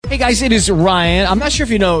Hey guys, it is Ryan. I'm not sure if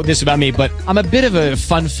you know this about me, but I'm a bit of a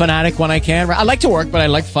fun fanatic when I can. I like to work, but I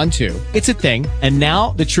like fun too. It's a thing. And now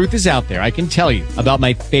the truth is out there. I can tell you about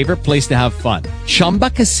my favorite place to have fun. Chumba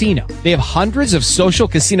Casino. They have hundreds of social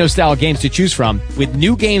casino style games to choose from with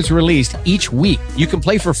new games released each week. You can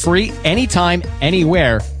play for free anytime,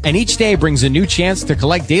 anywhere. And each day brings a new chance to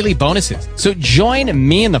collect daily bonuses. So join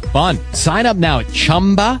me in the fun. Sign up now at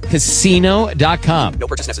ChumbaCasino.com. No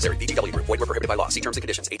purchase necessary. VGW Group. Void where prohibited by law. See terms and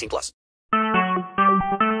conditions. 18+.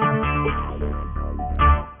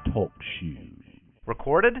 Talk shoes.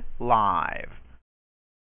 Recorded live.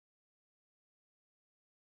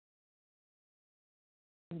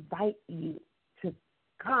 Invite you to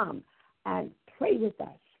come and pray with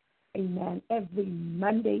us. Amen. Every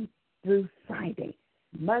Monday through Friday.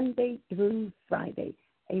 Monday through Friday.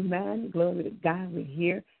 Amen. Glory to God. We're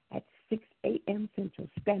here at 6 a.m. Central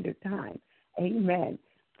Standard Time. Amen.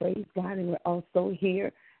 Praise God. And we're also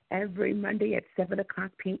here every Monday at 7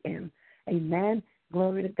 o'clock p.m. Amen.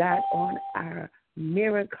 Glory to God on our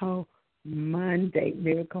Miracle Monday.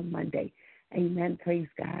 Miracle Monday. Amen. Praise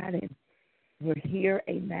God. And we're here,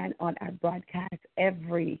 amen, on our broadcast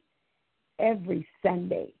every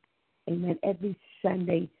Sunday. Amen. Every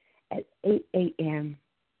Sunday at 8 a.m.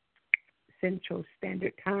 Central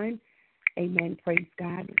Standard Time. Amen. Praise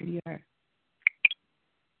God. We are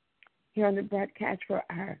here on the broadcast for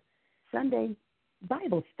our Sunday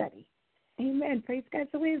Bible study. Amen. Praise God.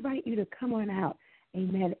 So we invite you to come on out.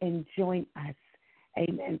 Amen. And join us.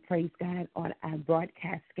 Amen. Praise God on our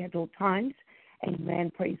broadcast scheduled times. Amen.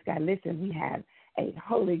 Praise God. Listen, we have a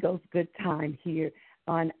Holy Ghost good time here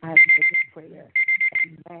on our prayer.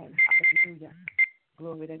 Amen. Hallelujah.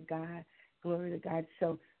 Glory to God. Glory to God.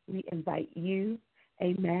 So we invite you,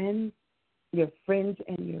 amen, your friends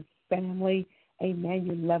and your family, amen,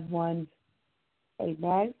 your loved ones,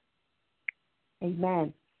 amen,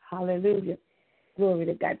 amen, hallelujah, glory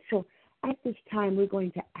to God. So at this time, we're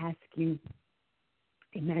going to ask you,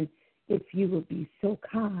 amen, if you will be so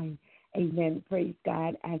kind, amen, praise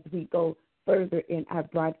God, as we go further in our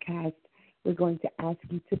broadcast, we're going to ask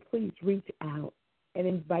you to please reach out and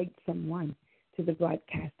invite someone to the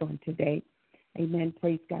broadcast on today. Amen.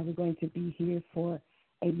 Praise God. We're going to be here for,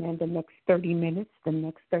 amen, the next 30 minutes.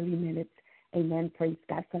 Amen. Praise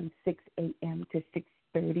God. From 6 a.m. to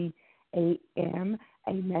 6:30 a.m.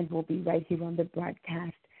 Amen. We'll be right here on the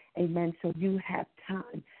broadcast. Amen. So you have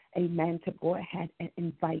time, amen, to go ahead and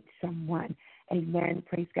invite someone. Amen.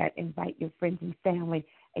 Praise God. Invite your friends and family,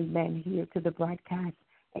 amen, here to the broadcast.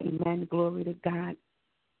 Amen. Glory to God.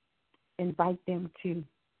 Invite them to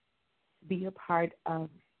be a part of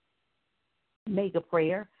Mega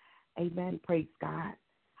Prayer. Amen. Praise God.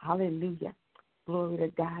 Hallelujah. Glory to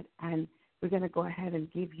God. And we're going to go ahead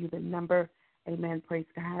and give you the number. Amen. Praise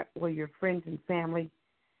God. Where your friends and family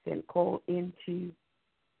can call into,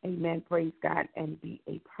 amen, praise God, and be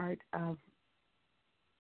a part of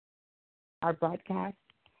our broadcast.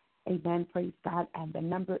 Amen. Praise God. And the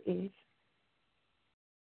number is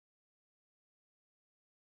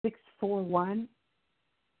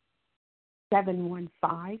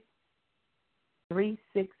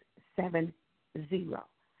 641-715-3670.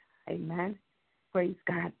 Amen. Praise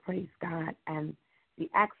God. Praise God. And the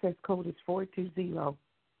access code is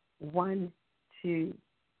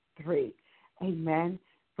 420123. Amen.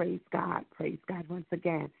 Praise God. Praise God. Once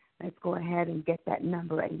again, let's go ahead and get that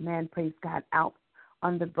number. Amen. Praise God. Out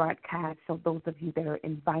on the broadcast. So those of you that are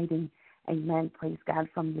inviting, amen, praise God,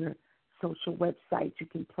 from your social websites, you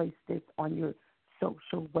can place this on your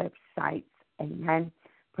social websites. Amen.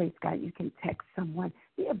 Praise God. You can text someone.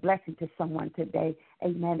 Be a blessing to someone today.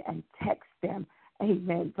 Amen. And text them.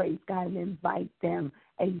 Amen. Praise God. And invite them.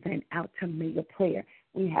 Amen. Out to Mega Prayer.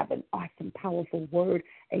 We have an awesome, powerful word.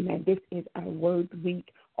 Amen. This is our word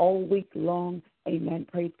week, all week long. Amen.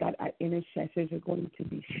 Praise God. Our intercessors are going to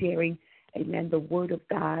be sharing, amen, the word of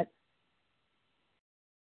God.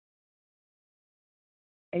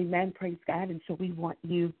 Amen. Praise God. And so we want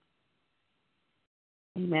you,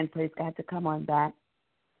 amen, praise God, to come on back.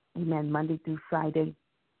 Amen. Monday through Friday.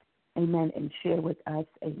 Amen. And share with us.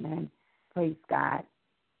 Amen. Praise God.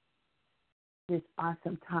 This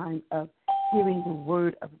awesome time of hearing the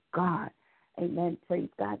word of God. Amen. Praise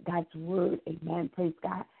God. God's word. Amen. Praise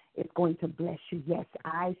God. It's going to bless you. Yes,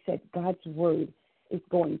 I said God's word is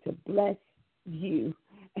going to bless you.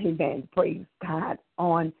 Amen. Praise God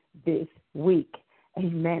on this week.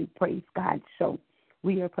 Amen. Praise God. So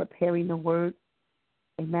we are preparing the word.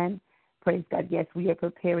 Amen. Praise God. Yes, we are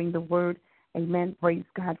preparing the word. Amen. Praise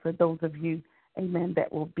God for those of you, amen,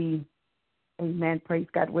 that will be, amen, praise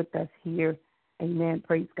God, with us here. Amen.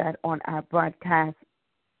 Praise God on our broadcast.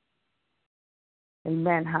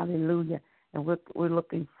 Amen. Hallelujah. And we're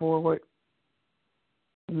looking forward,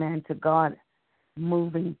 amen, to God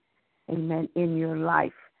moving, amen, in your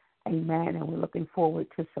life. Amen. And we're looking forward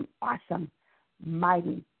to some awesome,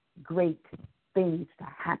 mighty, great things to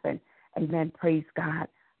happen. Amen. Praise God.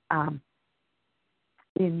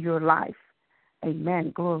 In your life.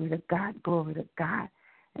 Amen. Glory to God. Glory to God.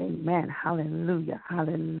 Amen. Hallelujah.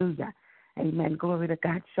 Hallelujah. Amen. Glory to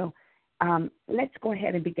God. So let's go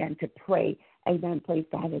ahead and begin to pray. Amen. Praise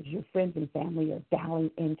God. As your friends and family are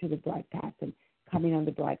dialing into the broadcast and coming on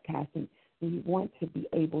the broadcast, and we want to be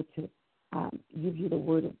able to give you the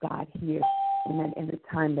word of God here. Amen. In the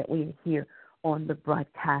time that we are here on the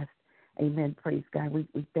broadcast. Amen. Praise God. We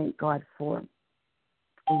thank God for,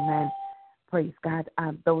 amen. Praise God.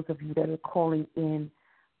 Those of you that are calling in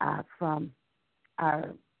from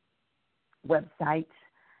our website,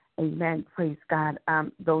 amen. Praise God.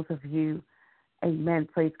 Those of you, amen.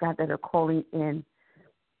 Praise God, that are calling in,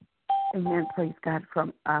 amen. Praise God,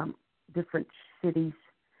 from different cities,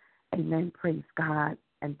 amen. Praise God,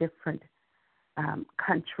 and different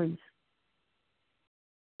countries,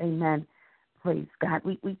 amen. Praise God.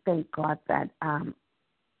 We thank God that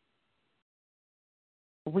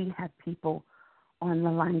we have people on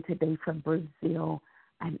the line today from Brazil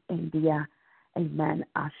and India, amen,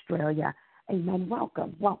 Australia, amen.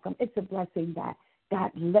 Welcome, welcome. It's a blessing that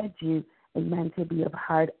God led you, amen, to be a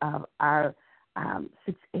part of our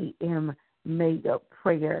 6 a.m. mega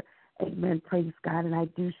prayer, amen. Praise God. And I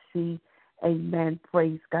do see, amen,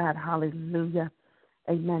 praise God, hallelujah,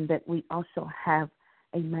 amen, that we also have,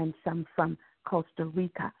 amen, some from Costa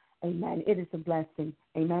Rica. Amen. It is a blessing.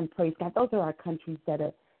 Amen. Praise God. Those are our countries that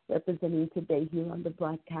are representing today here on the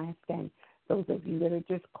broadcast. And those of you that are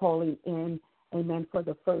just calling in, amen, for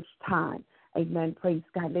the first time. Amen. Praise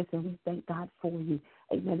God. Listen, we thank God for you.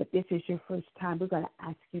 Amen. If this is your first time, we're going to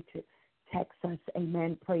ask you to text us.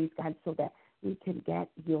 Amen. Praise God, so that we can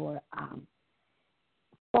get your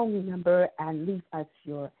phone number and leave us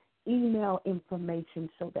your email information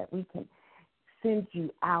so that we can send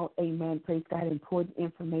you out, amen, praise God, important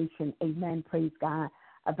information, amen, praise God,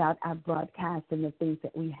 about our broadcast and the things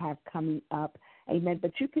that we have coming up, amen.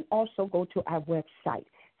 But you can also go to our website,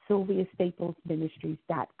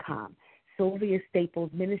 SylviaStaplesMinistries.com,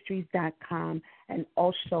 SylviaStaplesMinistries.com, and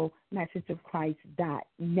also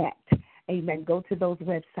MessageOfChrist.net, amen. Go to those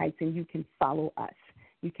websites and you can follow us.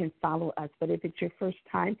 You can follow us. But if it's your first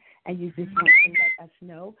time and you just want to let us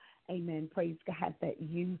know, amen, praise God, that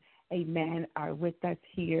you, amen, are with us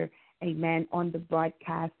here, amen, on the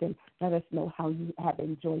broadcast, and let us know how you have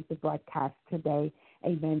enjoyed the broadcast today,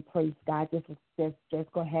 amen, praise God. Just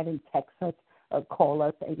go ahead and text us or call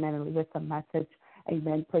us, amen, and leave us a message,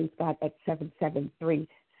 amen, praise God, at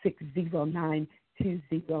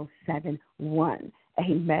 773-609-2071,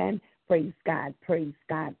 amen, praise God, praise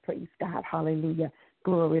God, praise God, hallelujah,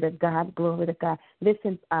 glory to God, glory to God.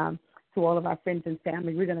 Listen, to all of our friends and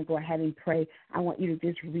family, we're going to go ahead and pray. I want you to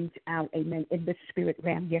just reach out, amen, in the spirit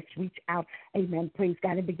realm. Yes, reach out, amen, praise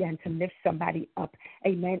God, and begin to lift somebody up,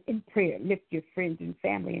 amen, in prayer. Lift your friends and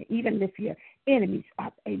family, and even lift your enemies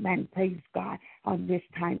up, amen, praise God, on this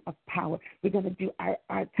time of power. We're going to do our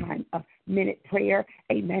time of minute prayer,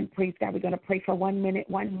 amen, praise God. We're going to pray for 1 minute,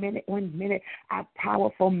 our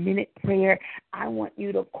powerful minute prayer. I want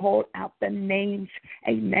you to call out the names,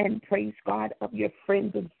 amen, praise God, of your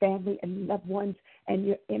friends and family and loved ones and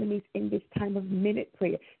your enemies in this time of minute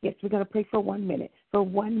prayer. Yes, we're going to pray for 1 minute,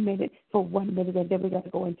 and then we're going to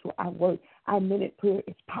go into our word. Our minute prayer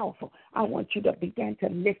is powerful. I want you to begin to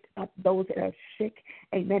lift up those that are sick.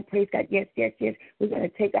 Amen. Praise God. Yes. We're going to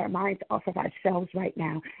take our minds off of ourselves right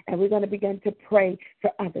now, and we're going to begin to pray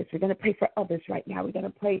for others. We're going to pray for others right now. We're going to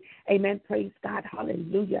pray, amen, praise God,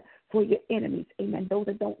 hallelujah, for your enemies, amen, those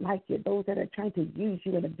that don't like you, those that are trying to use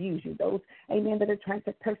you and abuse you, those, amen, that are trying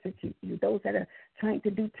to persecute you, those that are trying to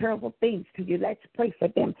do terrible things to you. Let's pray for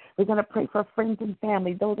them. We're going to pray for friends and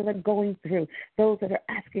family, those that are going through, those that are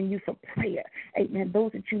asking you for prayer, amen,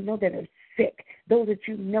 those that you know that are sick, those that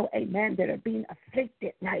you know, amen, that are being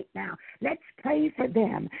afflicted right now. Let's pray for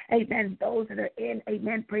them, amen, those that are in,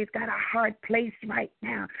 amen, praise God, a hard place right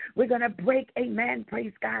now. We're going to break, amen,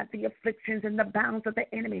 praise God, the afflictions and the bounds of the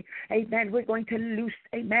enemy, amen. We're going to loose,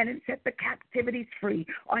 amen, and set the captivities free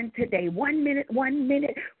on today. 1 minute, 1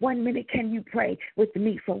 minute, 1 minute. Can you pray with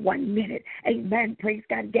me for 1 minute? Amen, praise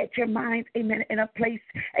God. Get your minds, amen, in a place,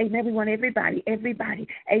 amen. We want everybody,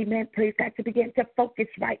 amen, praise God, to begin to focus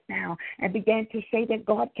right now and begin to say that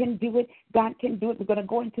God can do it. God can do it. We're going to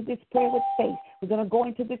go into this prayer with faith. We're going to go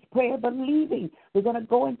into this prayer believing. We're going to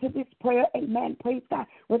go into this prayer, amen, praise God,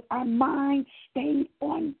 with our mind stayed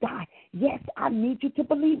on God. Yes, I need you to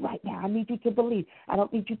believe right now. I need you to believe. I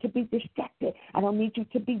don't need you to be distracted. I don't need you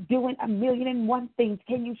to be doing 1,000,001 things.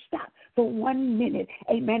 Can you stop for 1 minute?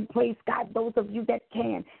 Amen, praise God. Those of you that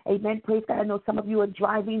can, amen, praise God. I know some of you are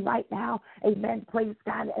driving right now, amen, praise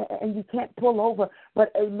God, and you can't pull over,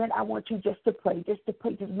 but amen, I want you just to pray, just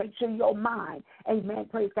make sure your mind, amen,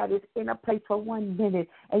 praise God, is in a place for 1 minute,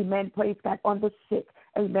 amen, praise God, on the sick,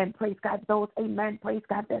 amen, praise God, those, amen, praise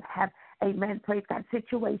God, that have, amen, praise God,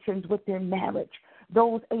 situations with their marriage,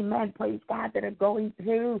 those, amen, praise God, that are going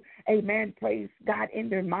through, amen, praise God, in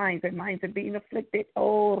their minds are being afflicted.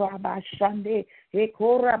 Oh, Rabashande,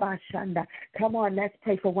 Ekorabashanda. Come on, let's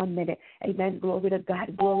pray for 1 minute. Amen, glory to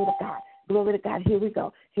God, glory to God. Glory to God. Here we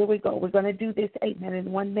go. Here we go. We're going to do this, amen,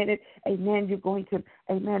 in 1 minute. Amen. You're going to,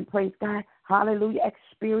 amen, praise God. Hallelujah.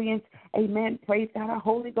 Experience, amen, praise God, a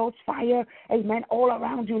Holy Ghost fire, amen, all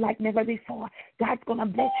around you like never before. God's going to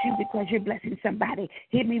bless you because you're blessing somebody.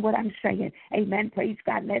 Hear me what I'm saying. Amen, praise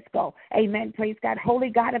God. Let's go. Amen, praise God. Holy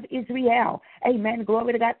God of Israel. Amen.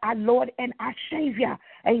 Glory to God, our Lord and our Savior.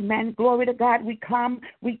 Amen. Glory to God. We come.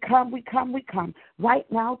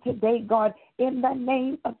 Right now, today, God, in the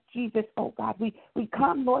name of Jesus, oh God, we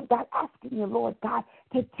come, Lord God, asking you, Lord God,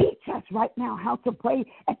 to teach us right now how to pray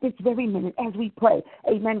at this very minute as we pray.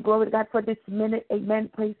 Amen. Glory to God for this minute. Amen.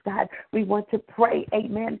 Praise God. We want to pray.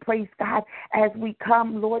 Amen. Praise God. As we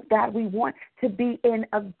come, Lord God, we want to be in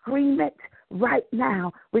agreement right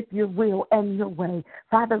now with your will and your way.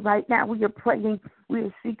 Father, right now we are praying. We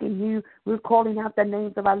are seeking you. We're calling out the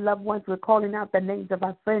names of our loved ones. We're calling out the names of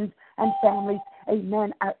our friends and families.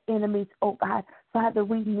 Amen. Our enemies, oh God. Father,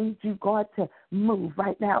 we need you, God, to move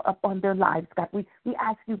right now upon their lives, God. We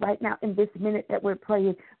ask you right now in this minute that we're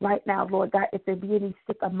praying right now, Lord God, if there be any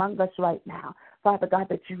sick among us right now, Father God,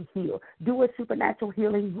 that you heal. Do a supernatural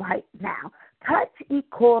healing right now. Touch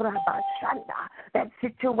that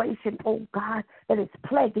situation, oh God, that is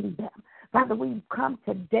plaguing them. Father, we come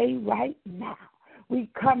today right now. We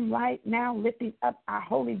come right now lifting up our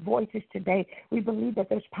holy voices today. We believe that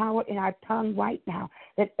there's power in our tongue right now,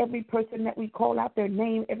 that every person that we call out their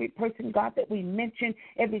name, every person, God, that we mention,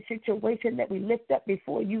 every situation that we lift up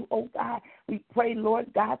before you, oh God, we pray, Lord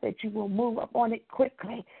God, that you will move upon it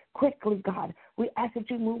quickly, God. We ask that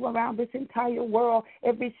you move around this entire world,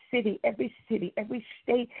 every city, every state,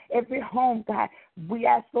 every home, God. We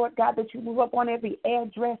ask, Lord God, that you move up on every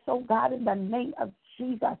address, oh God, in the name of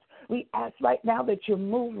Jesus. We ask right now that you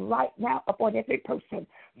move right now upon every person.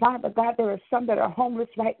 Father God, there are some that are homeless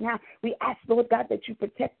right now. We ask, Lord God, that you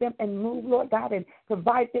protect them and move, Lord God, and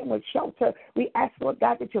provide them with shelter. We ask, Lord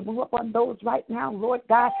God, that you move upon those right now, Lord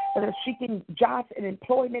God, that are seeking jobs and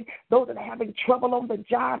employment, those that are having trouble on the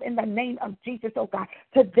job in the name of Jesus, oh God.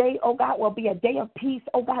 Today, oh God, will be a day of peace,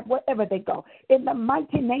 oh God, wherever they go. In the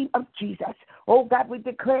mighty name of Jesus, oh God, we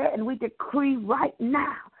declare and we decree right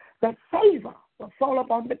now that favor will fall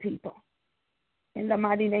upon the people. In the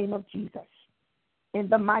mighty name of Jesus. In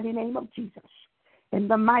the mighty name of Jesus. In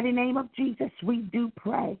the mighty name of Jesus, we do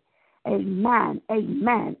pray. Amen,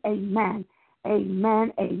 amen, amen,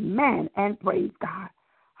 amen, amen, and praise God.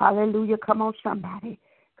 Hallelujah. Come on, somebody.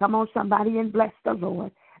 Come on, somebody, and bless the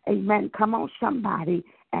Lord. Amen. Come on, somebody,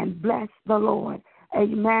 and bless the Lord.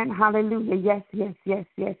 Amen. Hallelujah. Yes, yes, yes,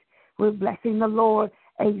 yes. We're blessing the Lord.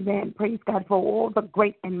 Amen. Praise God for all the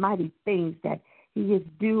great and mighty things that he is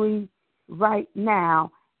doing right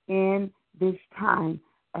now in this time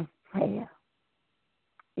of prayer.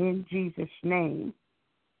 In Jesus' name,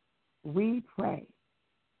 we pray.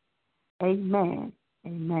 Amen,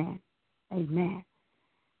 amen, amen,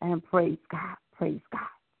 and praise God, praise God.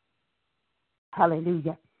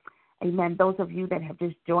 Hallelujah. Amen. Those of you that have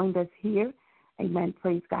just joined us here, amen,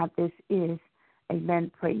 praise God. This is,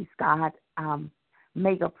 amen, praise God,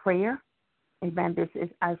 mega prayer. Amen. This is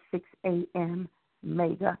our 6 a.m.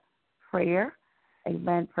 mega prayer.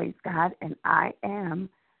 Amen. Praise God. And I am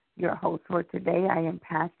your host for today. I am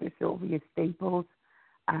Pastor Sylvia Staples.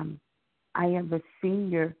 I am the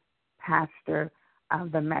senior pastor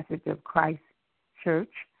of the Message of Christ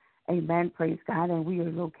Church. Amen. Praise God. And we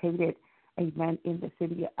are located, amen, in the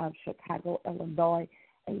city of Chicago, Illinois.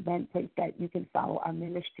 Amen. Praise God. You can follow our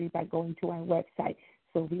ministry by going to our website,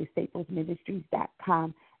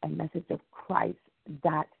 SylviaStaplesMinistries.com and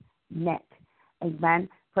messageofchrist.net. Amen.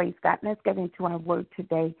 Praise God. Let's get into our word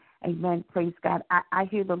today. Amen. Praise God. I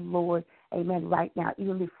hear the Lord, amen, right now.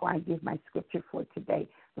 Even before I give my scripture for today,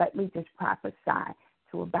 let me just prophesy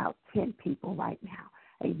to about 10 people right now.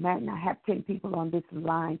 Amen. I have 10 people on this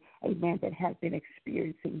line, amen, that have been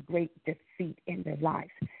experiencing great defeat in their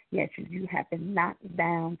lives. Yes, you have been knocked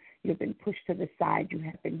down. You've been pushed to the side. You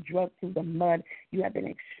have been drugged through the mud. You have been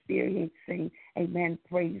experiencing, amen,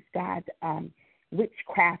 praise God,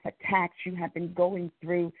 witchcraft attacks you have been going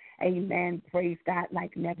through, amen, praise God,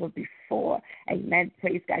 like never before, amen,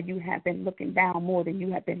 praise God. You have been looking down more than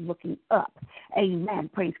you have been looking up, amen,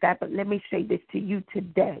 praise God. But let me say this to you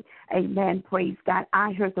today, amen, praise God.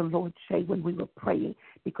 I heard the Lord say when we were praying,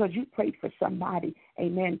 because you prayed for somebody,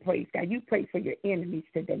 amen, praise God. You prayed for your enemies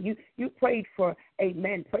today. You prayed for,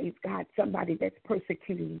 amen, praise God, somebody that's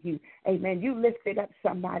persecuting you, amen. You lifted up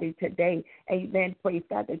somebody today, amen, praise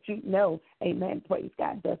God, that you know, amen, praise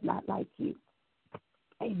God, does not like you.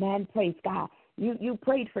 Amen, praise God. You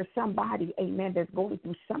prayed for somebody, amen, that's going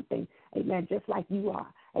through something, amen, just like you are.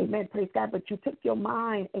 Amen, praise God. But you took your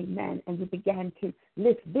mind, amen, and you began to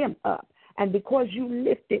lift them up. And because you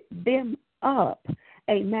lifted them up,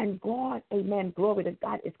 amen, God, amen, glory to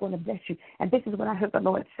God, is going to bless you. And this is what I heard the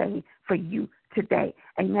Lord say for you today.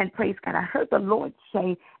 Amen, praise God. I heard the Lord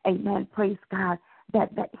say, amen, praise God,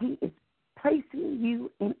 that he is placing you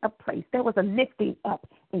in a place. There was a lifting up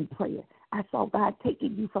in prayer. I saw God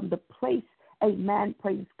taking you from the place, amen,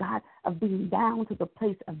 praise God, of being down to the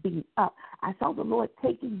place of being up. I saw the Lord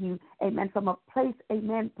taking you, amen, from a place,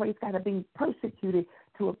 amen, praise God, of being persecuted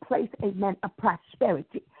to a place, amen, of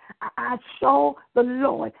prosperity. I saw the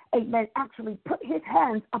Lord, amen, actually put his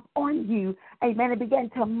hands up on you, amen, and began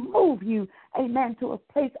to move you, amen, to a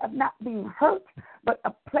place of not being hurt, but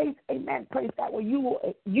a place, amen, praise God, where you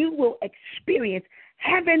will experience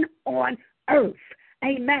heaven on earth.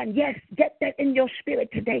 Amen. Yes, get that in your spirit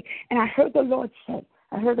today. And I heard the Lord say,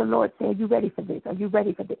 are you ready for this? Are you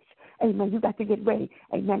ready for this? Amen. You got to get ready.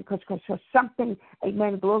 Amen. Because something,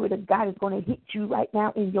 amen, glory to God, is going to hit you right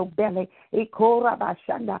now in your belly.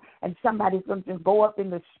 And somebody's going to just go up in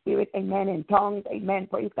the spirit, amen, in tongues, amen,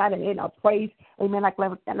 praise God, and in a praise, amen,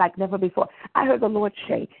 like never before. I heard the Lord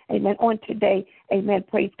say, amen, on today, amen,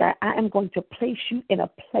 praise God, I am going to place you in a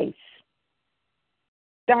place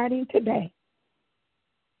starting today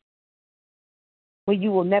where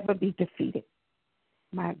you will never be defeated.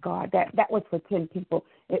 My God, that was for 10 people.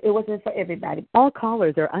 It wasn't for everybody. All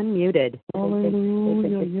callers are unmuted.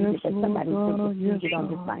 Hallelujah. Yes, somebody's been defeated on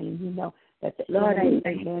this line. You know that the Lord, I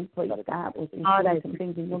thank amen, praise God, was Lord, I some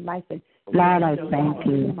things in your life. And Lord, I thank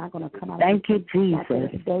you. Am I going to come out Thank you,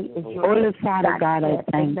 Jesus. Today is your Holy Father God, I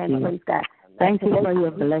thank amen, you. praise God. Thank you for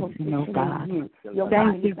your blessing, oh God. Your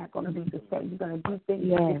Thank you. You're not going to be the same. You're going to do things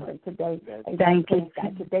Yes. different today. Thank you.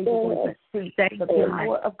 Today you're going to see the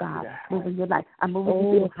power of God moving your life. I'm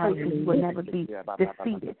moving you to a place where you will never be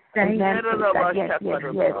defeated. Amen. Yes.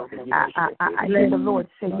 I hear the Lord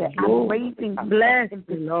say that I'm raising you in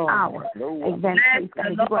this hour. Amen.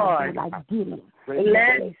 You're going to be like Gideon.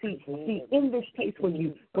 See, in this place where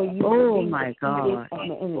you oh my God,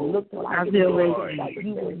 and it looked like have your way,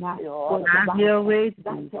 you were not have your way,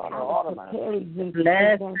 bless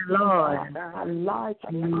the Lord. A large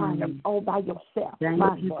army all by yourself.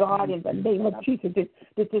 My God, in the name of Jesus, this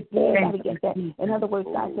got to get that. In other words,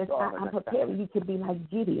 God says, I'm preparing you to be like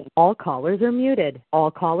Gideon. All callers are muted. All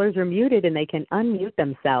callers are muted and they can unmute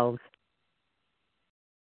themselves.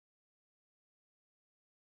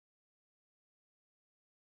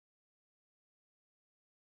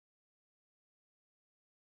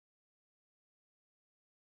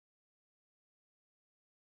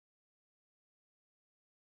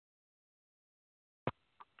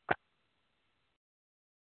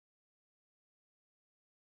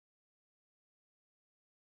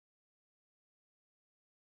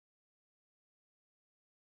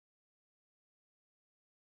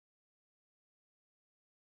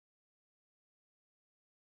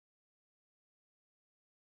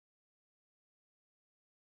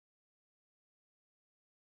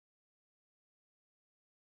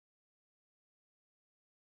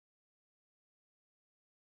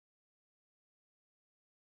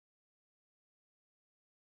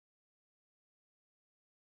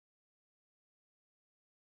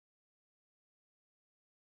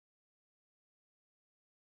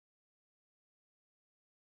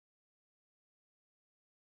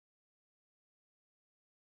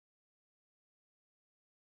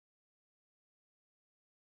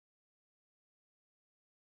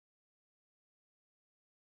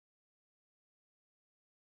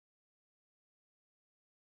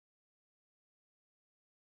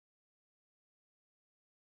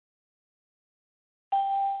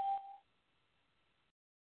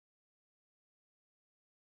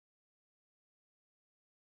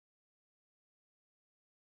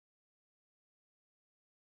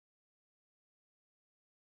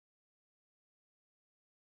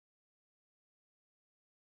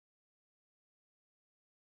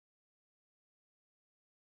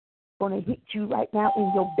 going to hit you right now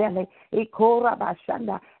in your belly.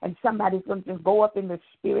 And somebody's going to just go up in the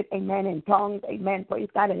spirit, amen, in tongues, amen, praise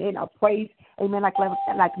God, and in a praise, amen,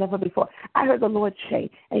 like never before. I heard the Lord say,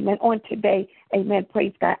 amen, on today, amen,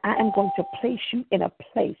 praise God, I am going to place you in a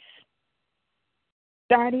place,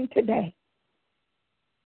 starting today,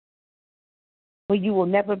 where you will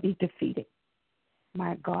never be defeated.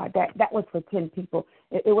 My God, that was for 10 people.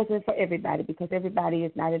 It wasn't for everybody, because everybody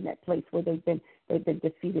is not in that place where they've been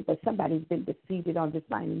defeated. But somebody's been defeated on this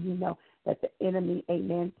line, and you know that the enemy,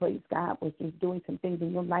 amen, praise God, was just doing some things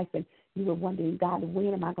in your life, and you were wondering, God,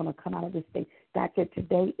 when am I going to come out of this thing? God said,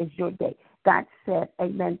 today is your day. God said,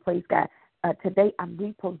 amen, praise God. Today I'm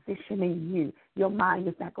repositioning you. Your mind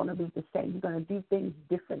is not going to be the same. You're going to do things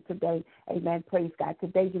different today. Amen. Praise God.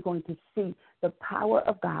 Today you're going to see the power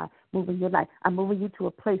of God moving your life. I'm moving you to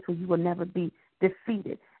a place where you will never be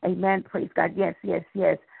defeated. Amen. Praise God. Yes, yes,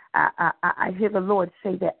 yes. I hear the Lord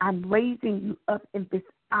say that I'm raising you up in this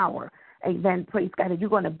hour. Amen. Praise God. And you're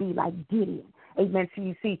going to be like Gideon. Amen. So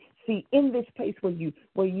you see, in this place where you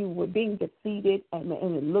were being defeated, and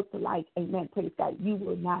it looked like, amen, praise God, you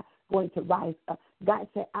were not going to rise up. God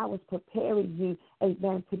said, I was preparing you,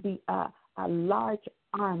 amen, to be a large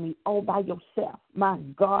army all by yourself. My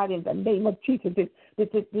God, in the name of Jesus.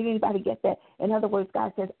 Did anybody get that? In other words,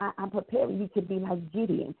 God says, I'm preparing you to be like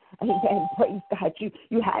Gideon. Amen. Praise God.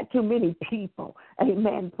 You had too many people.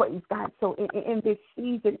 Amen. Praise God. So in this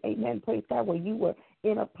season, amen, praise God, where you were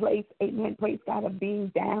in a place, amen, praise God, of being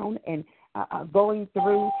down and going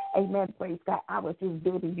through, amen, praise God, I was just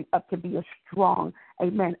building you up to be a strong,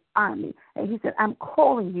 amen, army. And he said, I'm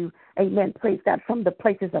calling you, amen, praise God, from the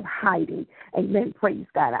places of hiding, amen, praise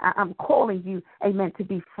God. I'm calling you, amen, to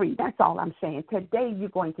be free. That's all I'm saying. Today you're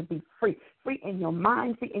going to be free. Free in your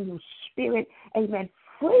mind, free in your spirit, amen,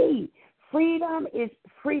 free. Freedom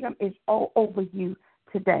is all over you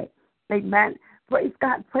today. Amen. Praise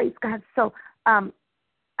God, praise God. So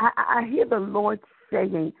I hear the Lord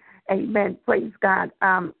saying, amen, praise God,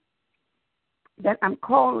 that I'm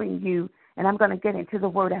calling you, and I'm going to get into the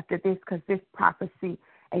word after this, because this prophecy,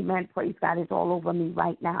 amen, praise God, is all over me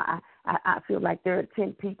right now. I feel like there are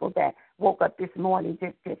 10 people that woke up this morning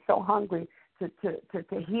just so hungry to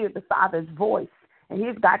hear the Father's voice. And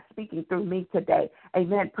here's God speaking through me today.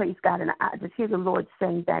 Amen, praise God. And I just hear the Lord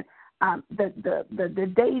saying that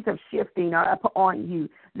the days of shifting are up on you.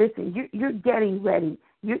 Listen, you're getting ready.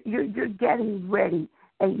 You're getting ready,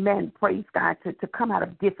 amen, praise God, to come out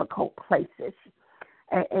of difficult places.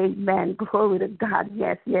 Amen, glory to God.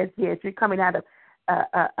 Yes, yes, yes. You're coming out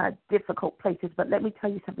of difficult places. But let me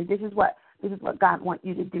tell you something. This is what God wants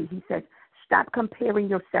you to do. He says, stop comparing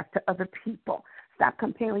yourself to other people. Stop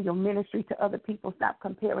comparing your ministry to other people. Stop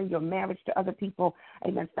comparing your marriage to other people.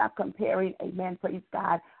 Amen. Stop comparing, amen, praise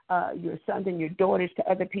God, your sons and your daughters to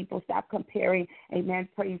other people. Stop comparing, amen,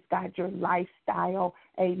 praise God, your lifestyle,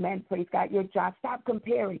 amen, praise God, your job. Stop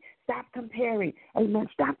comparing. Stop comparing. Amen.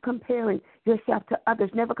 Stop comparing yourself to others.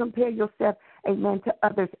 Never compare yourself, amen, to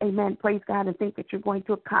others. Amen. Praise God, and think that you're going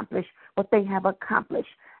to accomplish what they have accomplished.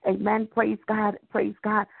 Amen. Praise God. Praise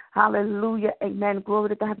God. Hallelujah. Amen. Glory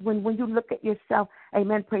to God. When you look at yourself,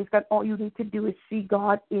 amen, praise God, all you need to do is see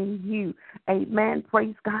God in you. Amen.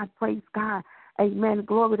 Praise God. Praise God. Amen.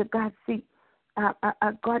 Glory to God. See,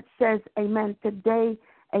 God says, amen, today,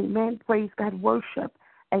 amen, praise God, worship,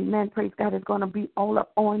 amen, praise God, is going to be all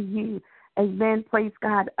up on you. Amen. Praise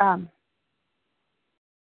God.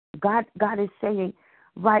 God is saying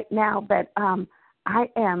right now that I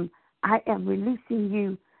am releasing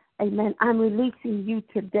you. Amen. I'm releasing you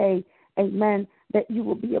today, amen, that you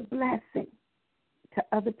will be a blessing to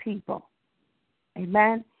other people.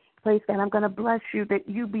 Amen. Praise God. I'm going to bless you that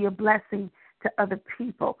you be a blessing to other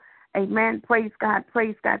people. Amen. Praise God.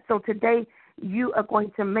 Praise God. So today you are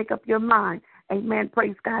going to make up your mind. Amen.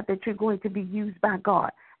 Praise God, that you're going to be used by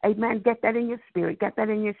God. Amen. Get that in your spirit. Get that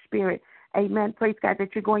in your spirit. Amen. Praise God, that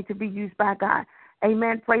you're going to be used by God.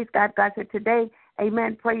 Amen. Praise God. God said today,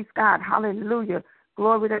 amen. Praise God. Hallelujah.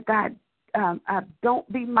 Glory to God.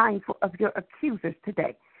 Don't be mindful of your accusers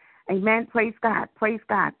today. Amen. Praise God. Praise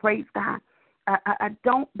God. Praise God.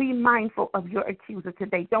 Don't be mindful of your accuser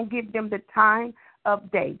today. Don't give them the time of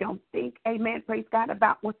day. Don't think, amen, praise God,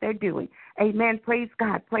 about what they're doing. Amen. Praise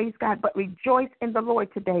God. Praise God. But rejoice in the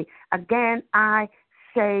Lord today. Again, I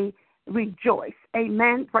say rejoice.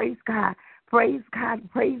 Amen. Praise God. Praise God.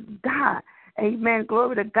 Praise God. Amen.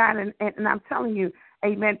 Glory to God. And I'm telling you,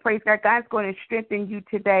 amen. Praise God. God's going to strengthen you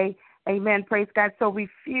today. Amen. Praise God. So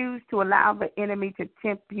refuse to allow the enemy to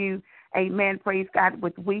tempt you. Amen. Praise God,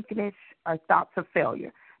 with weakness or thoughts of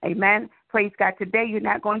failure. Amen. Praise God. Today you're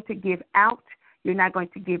not going to give out. You're not going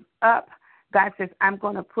to give up. God says, I'm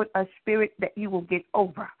going to put a spirit that you will get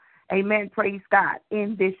over. Amen. Praise God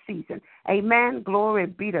in this season. Amen. Glory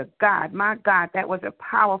be to God. My God, that was a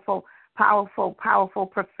powerful, powerful, powerful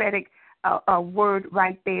prophetic word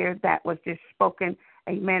right there that was just spoken.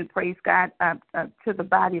 Amen. Praise God to the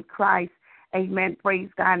body of Christ. Amen. Praise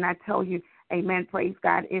God. And I tell you, amen. Praise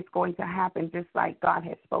God. It's going to happen just like God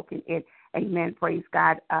has spoken it. Amen. Praise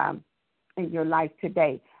God in your life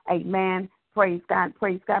today. Amen. Praise God.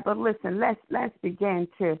 Praise God. But listen, let's begin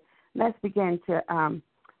to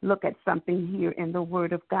look at something here in the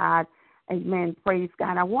Word of God. Amen. Praise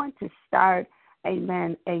God. I want to start,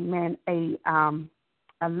 amen, a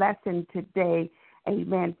lesson today.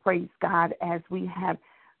 Amen. Praise God. As we have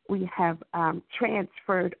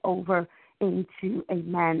transferred over into,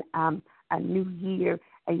 amen, a new year.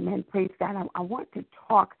 Amen. Praise God. I want to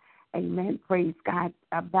talk, amen, praise God,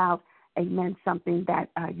 about, amen, something that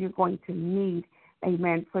you're going to need,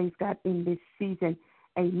 amen, praise God, in this season.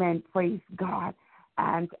 Amen. Praise God.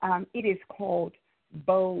 And it is called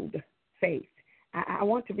bold faith. I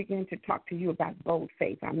want to begin to talk to you about bold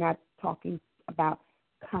faith. I'm not talking about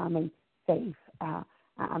common faith.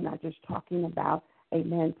 I'm not just talking about,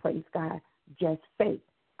 amen, praise God, just faith.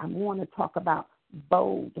 I want to talk about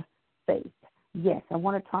bold faith. Yes, I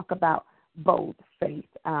want to talk about bold faith.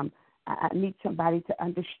 I need somebody to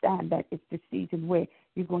understand that it's the season where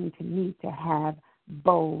you're going to need to have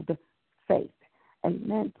bold faith.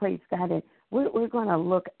 Amen, praise God. And we're going to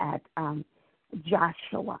look at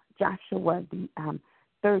Joshua, the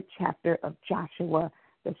third chapter of Joshua,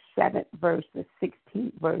 the 7th verse, the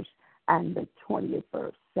 16th verse, and the 20th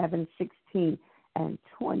verse, 7, 16, and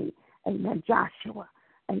 20. Amen, Joshua.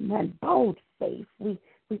 Amen, bold faith.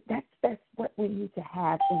 That's what we need to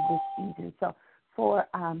have in this season. So for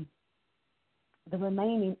the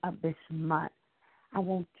remaining of this month, I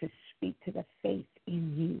want to speak to the faith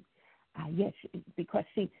in you. Yes, because,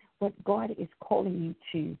 see, what God is calling you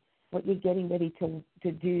to, what you're getting ready to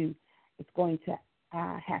do, it's going to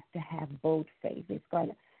have to have bold faith. It's going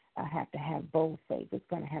to have to have bold faith. It's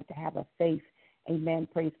going to have a faith, amen,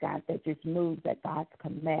 praise God, that just moves at God's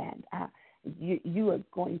command. You are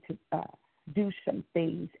going to do some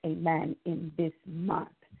things, amen, in this month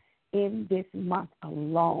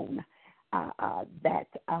alone, that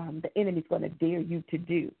the enemy's going to dare you to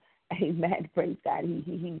do. Amen, praise God.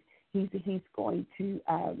 He's going to,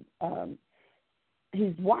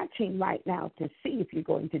 he's watching right now to see if you're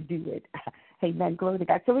going to do it. Amen, glory to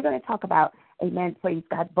God. So we're going to talk about, amen, praise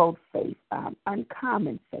God, bold faith,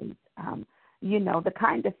 uncommon faith, the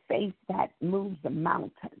kind of faith that moves the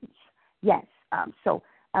mountains. Yes,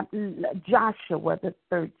 Joshua, the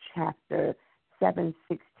 3rd chapter, 7,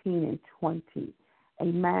 16, and 20.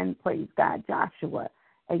 Amen, praise God, Joshua.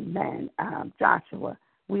 Amen, Joshua.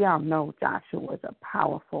 We all know Joshua is a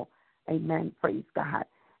powerful, amen, praise God,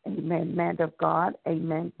 amen, man of God,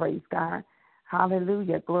 amen, praise God,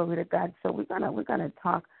 hallelujah, glory to God. So we're gonna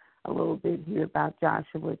talk a little bit here about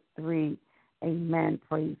Joshua 3, amen,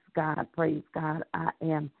 praise God, praise God. I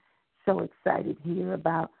am so excited here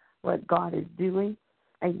about what God is doing,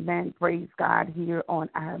 amen, praise God, here on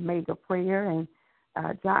our mega prayer and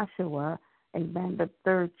Joshua, amen, the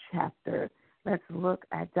 3rd chapter. Let's look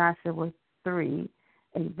at Joshua 3.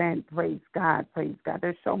 Amen. Praise God. Praise God.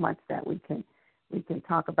 There's so much that we can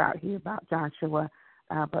talk about here about Joshua,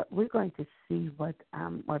 but we're going to see what's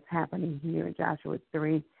happening here in Joshua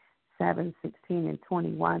 3, 7, 16, and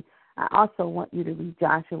 21. I also want you to read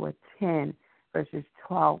Joshua 10, verses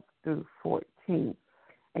 12 through 14.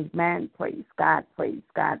 Amen. Praise God. Praise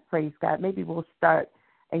God. Praise God. Maybe we'll start,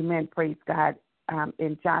 amen, praise God,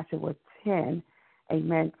 in Joshua 10,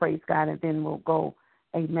 amen, praise God, and then we'll go,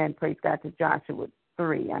 amen, praise God, to Joshua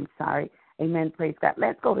 3. I'm sorry. Amen. Praise God.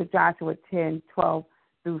 Let's go to Joshua 10, 12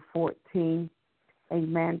 through 14.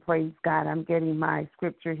 Amen. Praise God. I'm getting my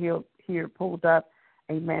scripture here pulled up.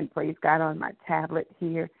 Amen. Praise God on my tablet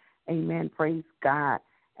here. Amen. Praise God.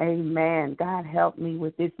 Amen. God help me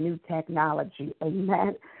with this new technology.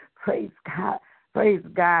 Amen. Praise God. Praise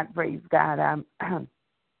God. Praise God.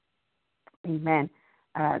 Amen.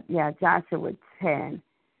 Joshua 10.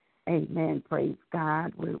 Amen. Praise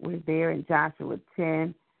God. We're there in Joshua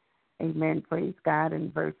 10. Amen. Praise God.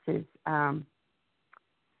 In verses 10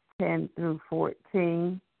 through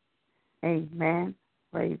 14. Amen.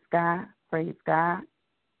 Praise God. Praise God.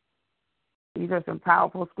 These are some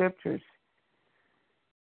powerful scriptures.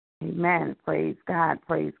 Amen. Praise God.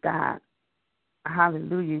 Praise God.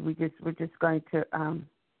 Hallelujah. We're just going to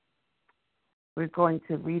we're going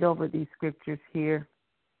to read over these scriptures here.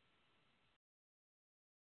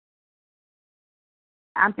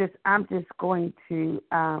 I'm just going to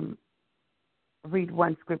read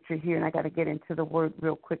one scripture here, and I got to get into the word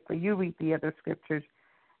real quickly. You read the other scriptures.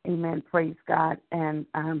 Amen. Praise God. And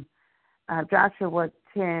Joshua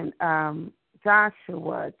 10,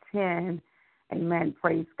 amen,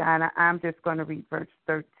 praise God. I'm just going to read verse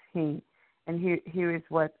 13. And here is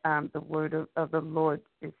what the word of the Lord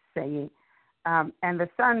is saying. And the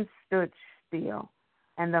sun stood still,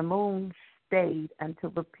 and the moon stayed until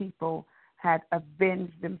the people had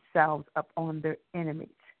avenged themselves upon their enemies.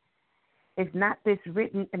 Is not this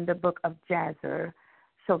written in the book of Jasher?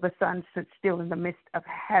 So the sun stood still in the midst of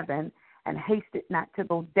heaven and hasted not to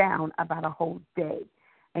go down about a whole day.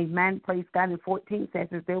 Amen. Praise God. And 14 says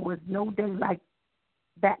that there was no day like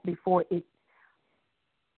that before it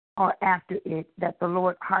or after it, that the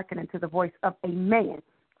Lord hearkened unto the voice of a man,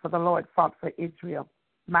 for the Lord fought for Israel.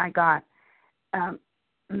 My God.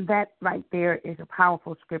 That right there is a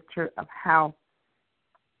powerful scripture of how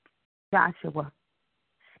Joshua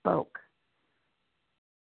spoke.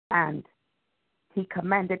 And he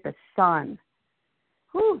commanded the sun,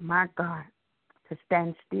 my God, to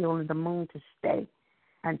stand still and the moon to stay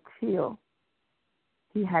until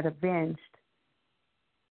he had avenged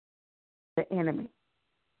the enemy.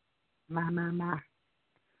 My.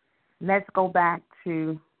 Let's go back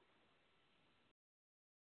to,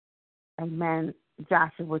 amen,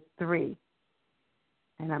 Joshua 3.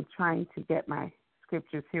 And I'm trying to get my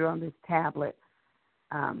scriptures here on this tablet,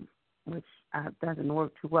 which doesn't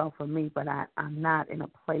work too well for me, but I'm not in a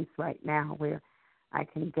place right now where I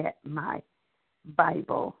can get my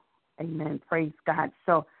Bible. Amen. Praise God.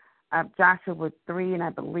 So Joshua 3, and I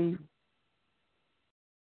believe,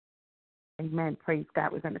 amen, praise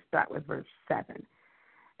God, we're going to start with verse 7.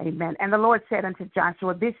 Amen. And the Lord said unto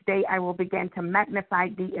Joshua, this day I will begin to magnify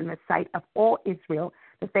thee in the sight of all Israel,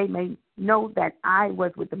 that they may know that I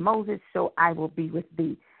was with Moses, so I will be with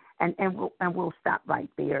thee. And we'll stop right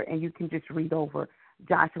there, and you can just read over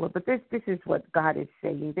Joshua. But this is what God is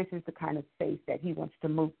saying. This is the kind of faith that he wants to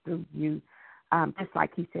move through you, just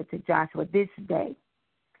like he said to Joshua, this day.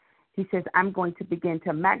 He says, I'm going to begin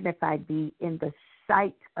to magnify thee in the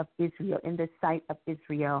sight of Israel,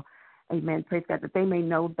 Amen. Praise God, that they may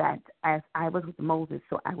know that as I was with Moses,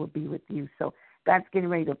 so I will be with you. So God's getting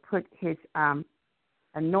ready to put his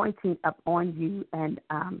anointing up on you, and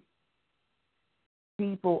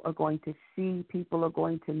people are going to see, people are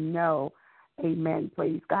going to know, amen,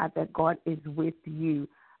 praise God, that God is with you.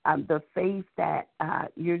 The faith that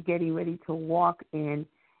you're getting ready to walk in,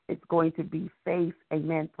 it's going to be faith,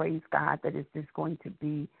 amen, praise God, that is just going to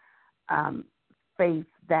be faith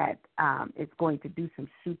that is going to do some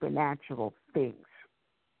supernatural things.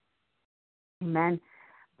 Amen,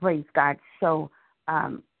 praise God. So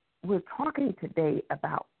we're talking today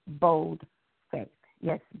about bold faith.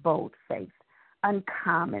 Yes, bold faith.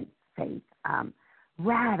 Uncommon faith,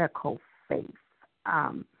 radical faith.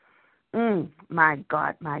 My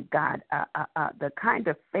God, the kind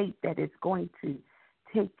of faith that is going to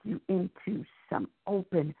take you into some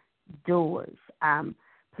open doors,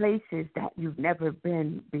 places that you've never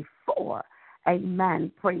been before.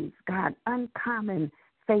 Amen. Praise God. Uncommon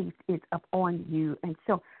faith is upon you. And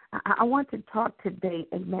so I want to talk today,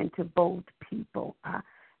 amen, to bold people.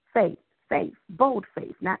 Faith, bold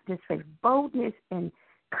faith, not just faith, boldness and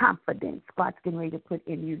confidence. God's getting ready to put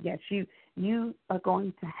in you. Yes, you are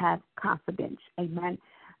going to have confidence. Amen.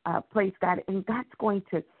 Praise God. And God's going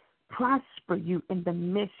to prosper you in the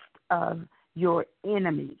midst of your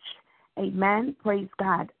enemies. Amen. Praise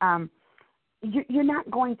God. You're not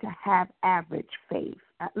going to have average faith.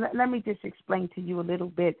 Let me just explain to you a little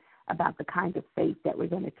bit about the kind of faith that we're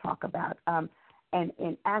going to talk about.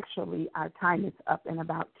 And actually, our time is up in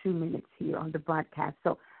about 2 minutes here on the broadcast.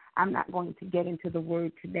 So I'm not going to get into the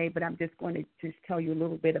word today, but I'm just going to just tell you a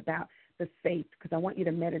little bit about the faith, because I want you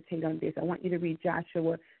to meditate on this. I want you to read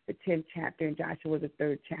Joshua, the 10th chapter, and Joshua, the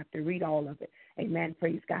 3rd chapter. Read all of it. Amen.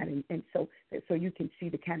 Praise God. And so you can see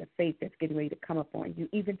the kind of faith that's getting ready to come upon you.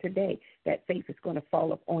 Even today, that faith is going to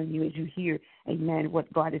fall upon you as you hear, amen,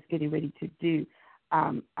 what God is getting ready to do.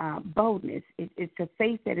 Boldness. It's a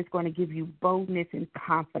faith that is going to give you boldness and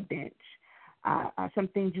confidence. Some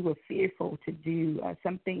things you were fearful to do,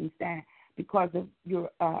 some things that because of your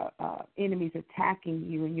enemies attacking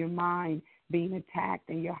you and your mind being attacked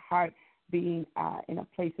and your heart being in a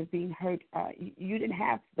place of being hurt, you didn't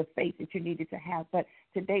have the faith that you needed to have. But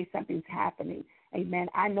today something's happening. Amen.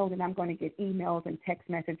 I know that I'm going to get emails and text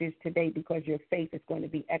messages today because your faith is going to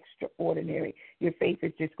be extraordinary. Your faith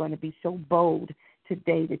is just going to be so bold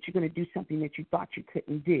today that you're going to do something that you thought you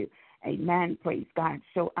couldn't do. Amen. Praise God.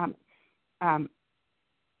 So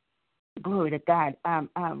glory to God.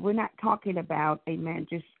 We're not talking about, amen,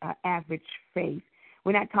 just average faith.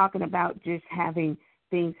 We're not talking about just having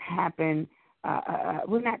things happen.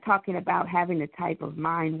 We're not talking about having the type of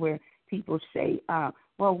mind where people say,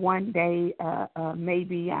 well, one day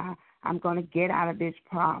maybe I'm going to get out of this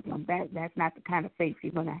problem. That's not the kind of faith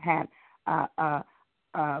you're going to have.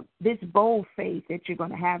 This bold faith that you're going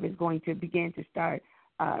to have is going to begin to start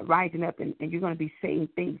rising up, and you're going to be saying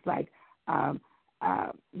things like, you're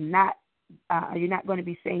not going to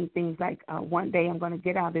be saying things like, one day I'm going to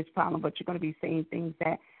get out of this problem, but you're going to be saying things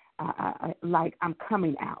that like, I'm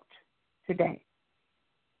coming out today.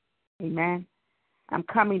 Amen. I'm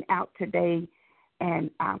coming out today,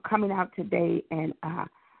 and I'm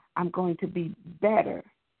going to be better.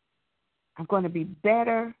 I'm going to be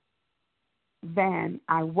better than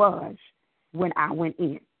I was when I went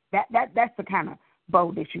in. That's the kind of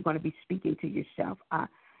boldness you're going to be speaking to yourself.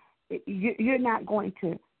 You're not going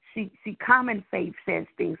to see. Common faith says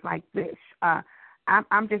things like this.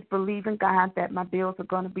 I'm just believing God that my bills are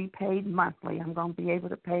going to be paid monthly. I'm going to be able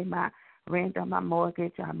to pay my rent or my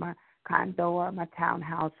mortgage or my condo or my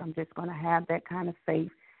townhouse. I'm just going to have that kind of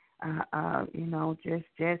faith.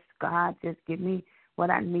 Just God, just give me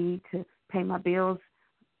what I need to pay my bills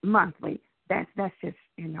monthly. That's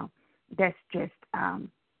just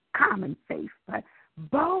common faith. But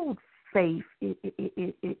bold faith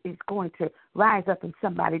is going to rise up in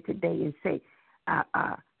somebody today and say,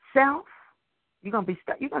 self. You're going to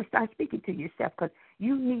start speaking to yourself, because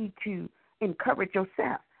you need to encourage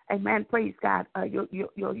yourself. Amen. Praise God.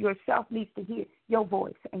 Your self needs to hear your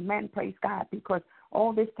voice. Amen. Praise God. Because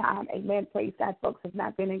all this time, amen. Praise God, folks have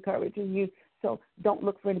not been encouraging you. So don't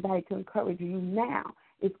look for anybody to encourage you now.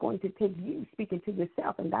 It's going to take you speaking to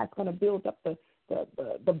yourself, and God's going to build up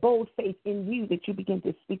the bold faith in you that you begin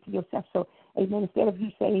to speak to yourself. So, amen. Instead of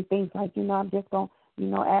you saying things like, I'm just going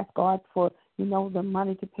to, ask God for, the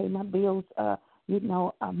money to pay my bills,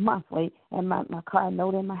 monthly, and my car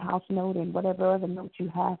note and my house note and whatever other note you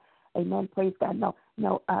have. Amen. Praise God.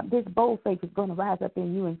 No, this bold faith is going to rise up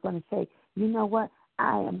in you and it's going to say, you know what?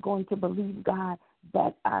 I am going to believe God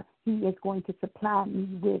that He is going to supply me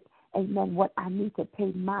with, amen, what I need to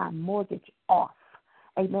pay my mortgage off.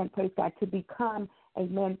 Amen. Praise God. To become,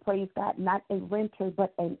 amen, praise God, not a renter,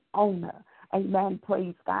 but an owner. Amen.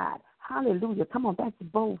 Praise God. Hallelujah. Come on. That's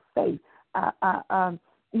bold faith.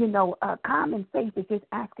 Common faith is just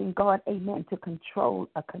asking God, amen, to control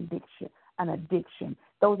an addiction.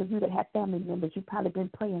 Those of you that have family members, you've probably been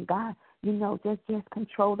praying, God, just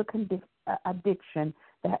control the addiction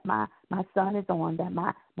that my son is on, that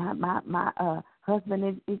my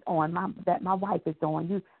husband is on, that my wife is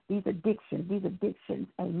on. These addictions,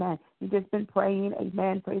 amen. You've just been praying,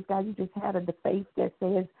 amen, praise God. You just had the faith that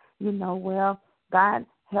says, God,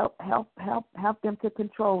 help them to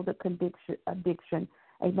control the addiction.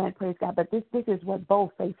 Amen. Praise God. But this is what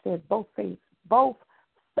bold faith says. Bold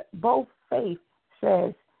faith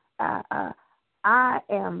says, I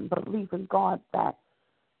am believing God that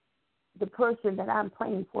the person that I'm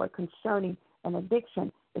praying for concerning an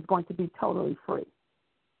addiction is going to be totally free.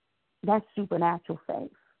 That's supernatural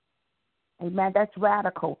faith. Amen. That's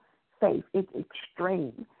radical faith. It's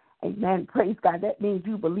extreme. Amen. Praise God. That means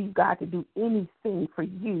you believe God to do anything for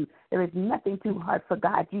you. There is nothing too hard for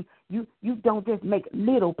God. You don't just make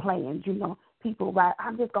little plans. People, right?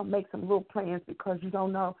 I'm just going to make some little plans because you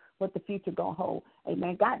don't know what the future going to hold.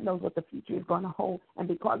 Amen. God knows what the future is going to hold. And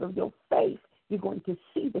because of your faith, you're going to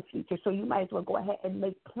see the future. So you might as well go ahead and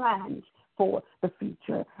make plans for the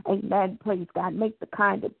future. Amen. Praise God. Make the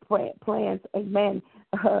kind of plans. Amen.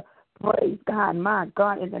 Praise God, my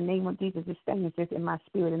God, in the name of Jesus, this thing is just in my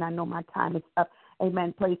spirit, and I know my time is up.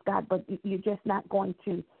 Amen, praise God, but you're just not going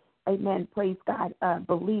to, amen, praise God,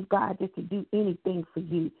 believe God just to do anything for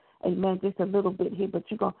you. Amen, just a little bit here, but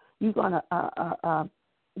you're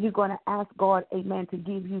gonna ask God, amen, to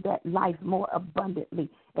give you that life more abundantly.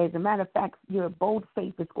 As a matter of fact, your bold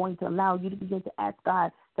faith is going to allow you to begin to ask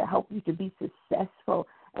God to help you to be successful.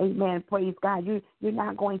 Amen, praise God. You're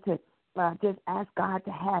not going to just ask God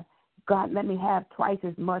to have, God, let me have twice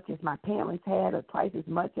as much as my parents had or twice as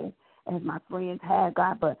much as my friends had,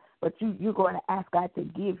 God, but you're going to ask God to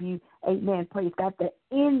give you, amen, praise God, the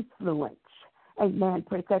influence, amen,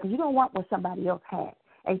 praise God, because you don't want what somebody else had.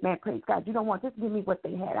 Amen. Praise God. You don't want, just give me what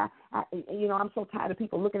they had. I'm so tired of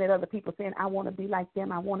people looking at other people saying, I want to be like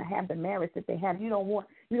them. I want to have the marriage that they have. You don't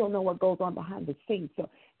know what goes on behind the scenes. So,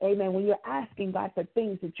 amen, when you're asking God for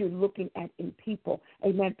things that you're looking at in people,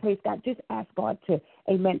 amen, praise God, just ask God to,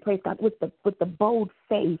 amen, praise God, with the bold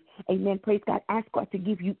faith, amen, praise God, ask God to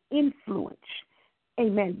give you influence.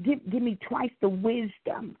 Amen. Give me twice the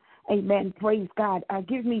wisdom. Amen. Praise God.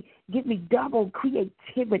 Give me double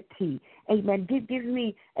creativity. Amen. Give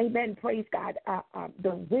me, amen. Praise God.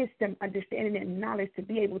 The wisdom, understanding, and knowledge to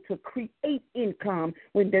be able to create income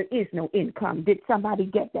when there is no income. Did somebody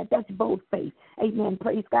get that? That's bold faith. Amen.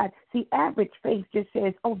 Praise God. See, average faith just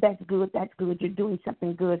says, "Oh, that's good. That's good. You're doing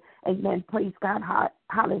something good." Amen. Praise God.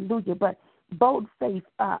 Hallelujah. But bold faith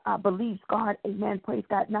believes God, amen, praise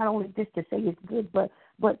God, not only just to say it's good, but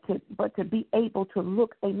to be able to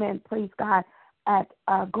look, amen, praise God, at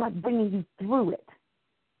God bringing you through it.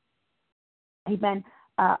 Amen.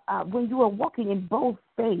 When you are walking in bold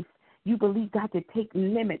faith, you believe God to take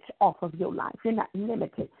limits off of your life. You're not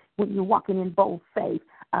limited when you're walking in bold faith.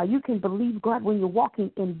 You can believe God when you're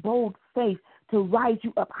walking in bold faith to rise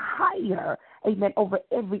you up higher, amen, over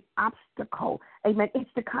every obstacle. Amen. It's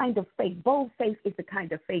the kind of faith. Bold faith is the kind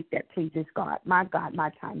of faith that pleases God. My God,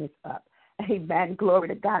 my time is up. Amen. Glory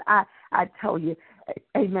to God. I tell you,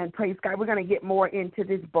 amen, praise God. We're going to get more into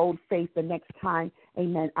this bold faith the next time.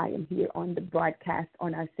 Amen. I am here on the broadcast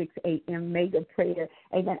on our 6 a.m. mega prayer.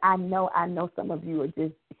 Amen. I know some of you are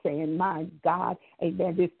just saying, my God,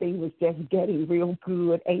 amen, this thing was just getting real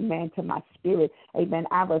good. Amen. To my spirit. Amen.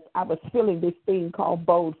 I was feeling this thing called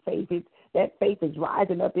bold faith. That faith is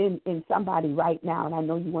rising up in somebody right now, and I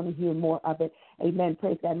know you want to hear more of it. Amen.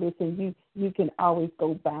 Praise God. Listen, you can always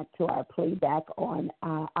go back to our playback on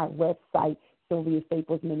our website,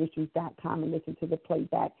 SylviaStaplesMinistries.com, and listen to the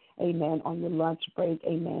playback. Amen. On your lunch break.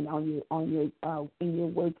 Amen. In your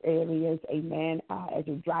work areas. Amen. As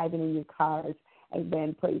you're driving in your cars.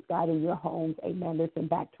 Amen. Praise God. In your homes. Amen. Listen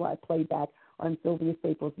back to our playback on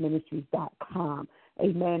SylviaStaplesMinistries.com.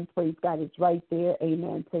 Amen. Praise God. It's right there.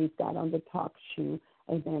 Amen. Praise God on the Talk Shoe.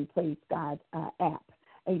 Amen. Praise God app.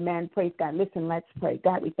 Amen. Praise God. Listen, let's pray.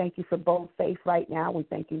 God, we thank you for bold faith right now. We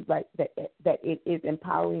thank you that it is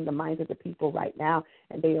empowering the minds of the people right now,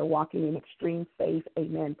 and they are walking in extreme faith.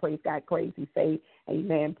 Amen. Praise God. Crazy faith.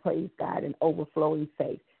 Amen. Praise God. And overflowing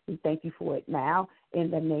faith. We thank you for it now. In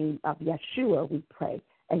the name of Yeshua, we pray.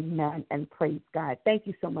 Amen. And praise God. Thank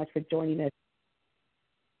you so much for joining us.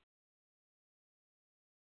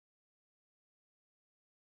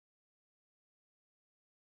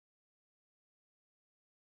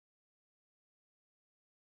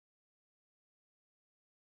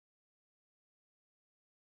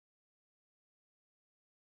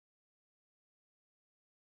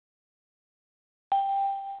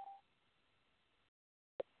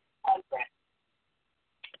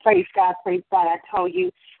 Praise God, praise God. I tell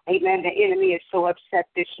you, amen, the enemy is so upset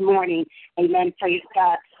this morning. Amen, praise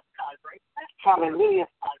God. Hallelujah.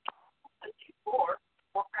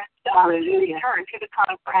 Hallelujah.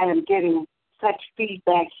 I am getting such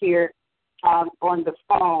feedback here on the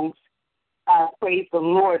phones. Praise the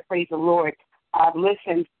Lord, praise the Lord.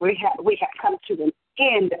 Listen, we have come to the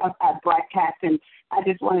end of our broadcast, and I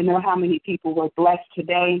just want to know how many people were blessed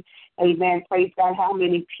today. Amen. Praise God. How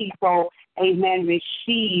many people, amen,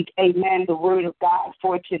 received, amen, the word of God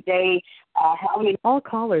for today. How many? All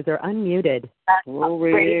callers are unmuted.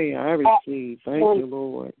 Glory, I receive. Thank you,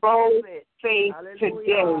 Lord. Bold faith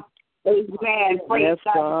today. Amen. Praise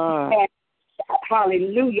God.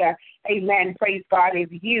 Hallelujah. Amen. Praise God. If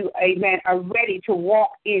you, amen, are ready to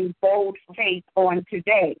walk in bold faith on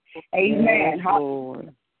today. Amen. Yes,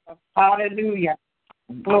 Lord. Hallelujah.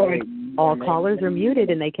 Glory. All callers are muted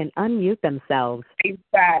and they can unmute themselves. Praise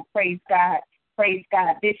God. Praise God. Praise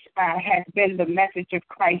God. This has been the Message of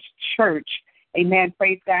Christ Church. Amen.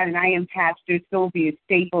 Praise God. And I am Pastor Sylvia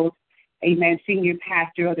Staples. Amen. Senior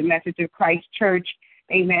pastor of the Message of Christ Church.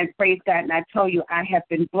 Amen. Praise God. And I tell you, I have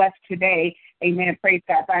been blessed today. Amen. Praise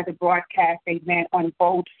God by the broadcast. Amen. On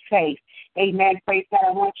bold faith. Amen. Praise God.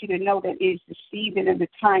 I want you to know that it is the season and the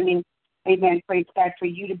timing. Amen. Praise God for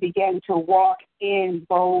you to begin to walk in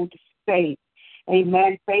bold faith.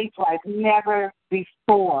 Amen. Faith like never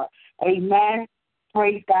before. Amen.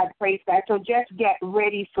 Praise God. Praise God. So just get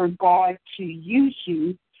ready for God to use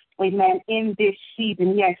you. Amen. In this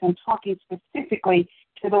season. Yes, I'm talking specifically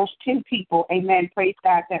to those 10 people. Amen. Praise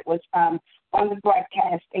God. That was on the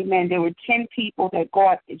broadcast. Amen. There were 10 people that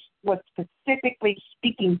God was specifically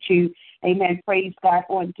speaking to. Amen. Praise God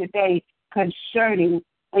on today concerning,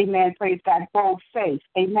 amen, praise God, bold faith.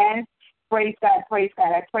 Amen. Praise God, praise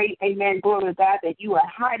God. I pray, amen, glory to God, that you are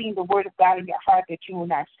hiding the word of God in your heart that you will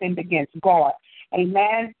not sin against God.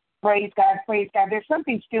 Amen. Praise God, praise God. There's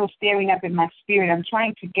something still staring up in my spirit. I'm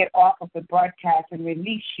trying to get off of the broadcast and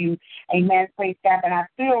release you. Amen. Praise God. But I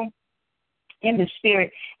feel in the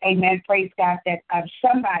spirit, amen, praise God, that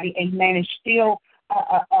somebody, amen, is still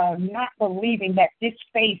not believing that this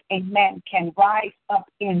faith, amen, can rise up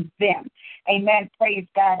in them. Amen. Praise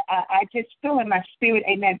God. I just feel in my spirit,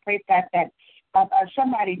 amen, praise God, that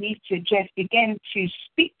somebody needs to just begin to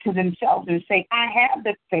speak to themselves and say, I have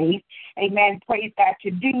the faith, amen, praise God, to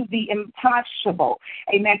do the impossible.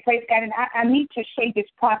 Amen, praise God. And I need to say this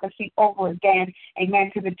prophecy over again,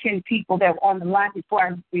 amen, to the 10 people that are on the line before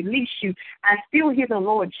I release you. I still hear the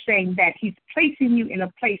Lord saying that he's placing you in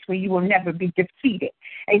a place where you will never be defeated.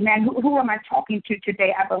 Amen. Who am I talking to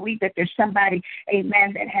today? I believe that there's somebody,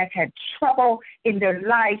 amen, that has had trouble in their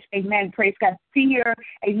life. Amen, praise God. Fear,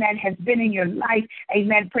 amen, has been in your life.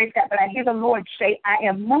 Amen, praise God. But I hear the Lord say, I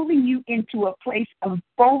am moving you into a place of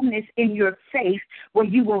boldness in your faith where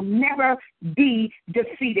you will never be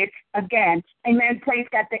defeated again. Amen, praise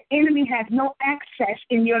God. The enemy has no access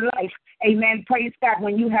in your life. Amen, praise God,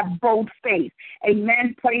 when you have bold faith.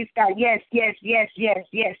 Amen, praise God. Yes, yes, yes, yes,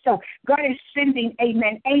 yes. So God is sending,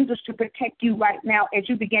 amen, angels to protect you right now as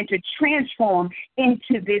you begin to transform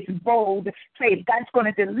into this bold faith. God's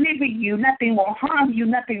going to deliver you. Nothing will harm you.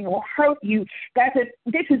 Nothing will hurt you. God says,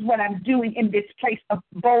 this is what I'm doing in this place of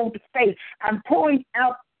bold faith. I'm pouring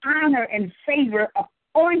out honor and favor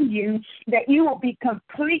on you, that you will be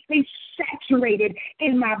completely saturated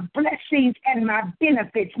in my blessings and my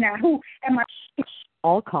benefits. Now, who am I?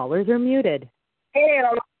 All callers are muted.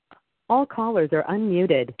 All callers are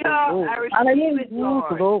unmuted.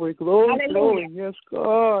 Hallelujah. Glory, glory, glory. Yes,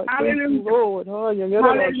 God. Thank you, Lord.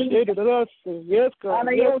 Hallelujah. Yes, God. Yes,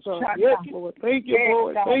 God. Yes, Lord. Thank you,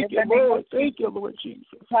 Lord. Thank you, Lord. Thank you, Lord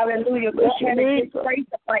Jesus. Hallelujah. Go ahead and get praise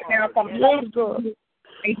right now from yes, God.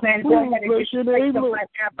 Amen. Go ahead and get praise right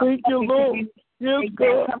now. Thank you, Lord. Yes,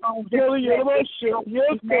 God. Come on, yes,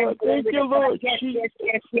 God. Thank you, Lord. Yes.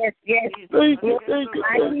 Thank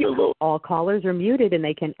you, Lord. All callers are muted and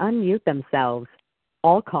they can unmute themselves.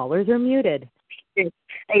 All callers are muted.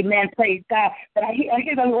 Amen. Praise God. But I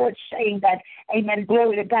hear the Lord saying that, amen,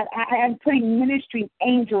 glory to God. I am putting ministering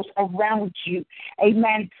angels around you.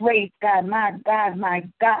 Amen. Praise God. My God, my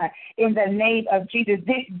God. In the name of Jesus,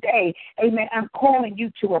 this day, amen, I'm calling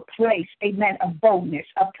you to a place, amen, of boldness,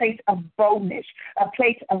 a place of boldness, a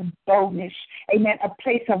place of boldness. Amen. A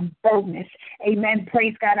place of boldness. Amen.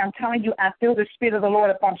 Praise God. I'm telling you, I feel the Spirit of the Lord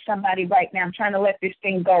upon somebody right now. I'm trying to let this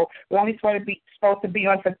thing go. We're only supposed to be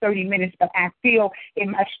on for 30 minutes, but I feel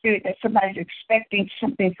in my spirit that somebody's expecting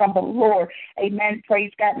something from the Lord. Amen.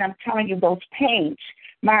 Praise God. And I'm telling you, those pains,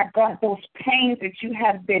 my God, those pains that you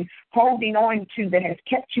have been holding on to that has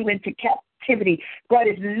kept you into captivity, God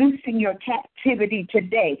is loosing your captivity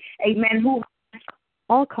today. Amen.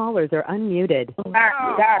 All callers are unmuted. My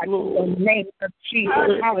God, in the name of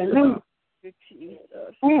Jesus. Hallelujah.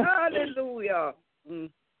 Hallelujah.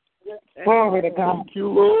 Glory to God. Thank you,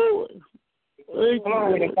 Lord.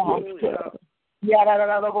 Glory to God.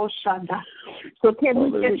 So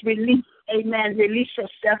can we just release, amen, release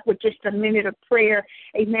yourself with just a minute of prayer,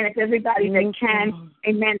 amen, if everybody that can,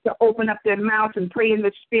 amen, to open up their mouths and pray in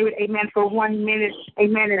the Spirit, amen, for 1 minute,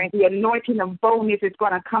 amen, and the anointing of boldness is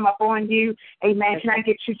going to come up on you, amen. Can I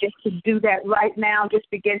get you just to do that right now? Just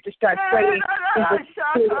begin to start praying in the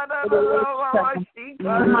Spirit.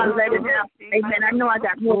 Come on, let it out, amen. I know I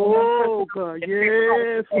got more than one person.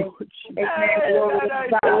 Yes,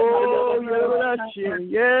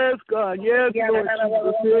 yes, God, yes, Lord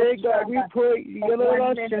Jesus. Hey, God, we pray. Yes,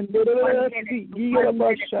 God, yes,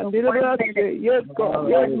 Lord. Yes, Lord.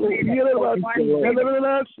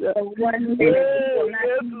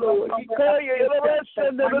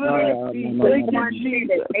 Thank you,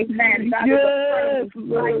 Jesus. Amen. Yes,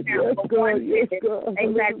 Lord. Yes, God, yes, God.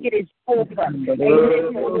 Amen. It is over. Amen.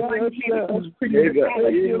 Thank you,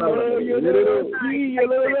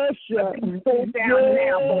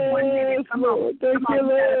 Lord. Thank you,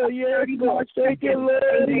 Lord. Yes, God. Thank you,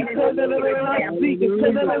 Lord.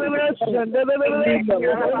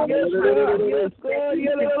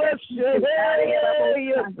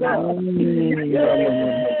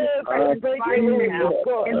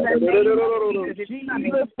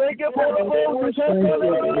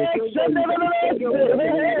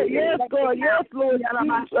 Yes, God. Yes, God. Yes, Lord.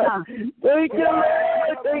 Thank you, Lord.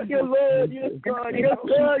 Thank you, Lord. Yes, God. Yes,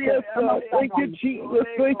 God. Yes, God. Thank you, Jesus.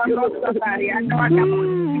 Thank you, Lord.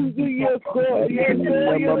 Yes, God. Yes, God. Yes,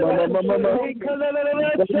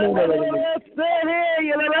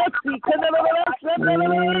 God. Yes,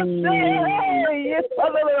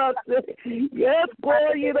 yes,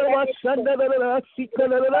 God, you know what?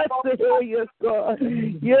 Yes, God.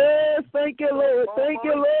 Yes, thank you, Lord. Thank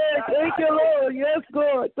you, Lord. Thank you, Lord. Yes,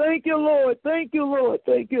 God. Thank you, Lord. Thank you, Lord.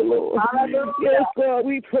 Thank you, Lord. Yes, God,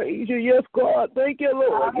 we praise you. Yes, God. Thank you,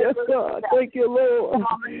 Lord. Yes, God. Thank you, Lord.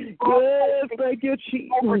 Yes, thank you,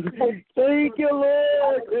 Jesus. Thank you,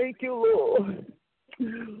 Lord. Thank you, Lord.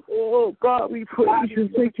 Oh, God, we praise you.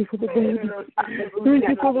 Thank you for the baby. Thank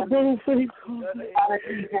you for the bold faith.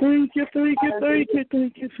 Thank you, thank you, thank you,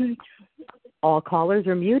 thank you, thank you. All callers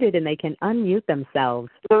are muted and they can unmute themselves.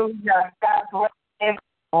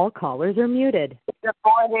 All callers are muted. Go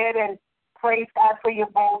ahead and praise God for your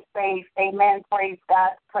bold faith. Amen. Praise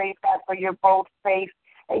God. Praise God for your bold faith.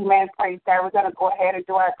 Amen. Praise God. We're going to go ahead and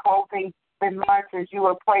do our closing remarks as you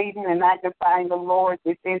are praising and magnifying the Lord.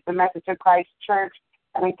 This is the Message of Christ Church.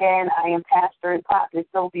 And again, I am Pastor and Prophet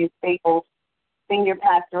Sylvia Staples, Senior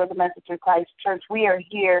Pastor of the Message of Christ Church. We are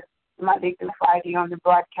here Monday through Friday on the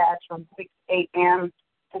broadcast from 6 a.m.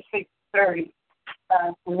 to 6:30.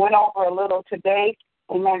 We went over a little today.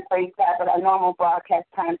 Amen. Praise God. But our normal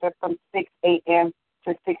broadcast times are from 6 a.m.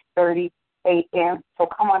 to 6:30 a.m. So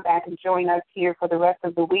come on back and join us here for the rest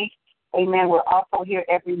of the week. Amen. We're also here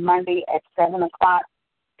every Monday at 7 o'clock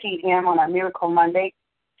p.m. on our Miracle Monday.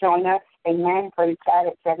 Join us. Amen. Praise God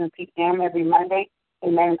at 7 p.m. every Monday.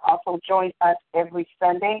 Amen. Also join us every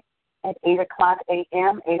Sunday at 8 o'clock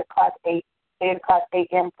a.m., 8 o'clock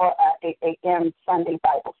a.m. for our 8 a.m. Sunday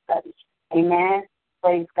Bible studies. Amen.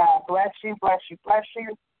 Praise God. Bless you, bless you, bless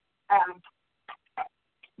you.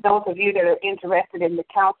 Those of you that are interested in the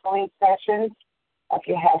counseling sessions, if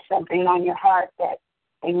you have something on your heart that,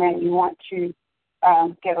 amen, you want to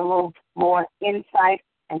get a little more insight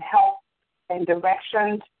and help and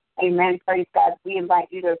directions, amen, praise God, we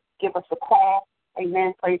invite you to give us a call,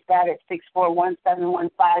 amen, praise God, at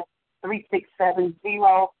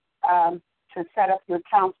 641-715-3670 to set up your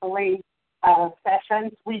counseling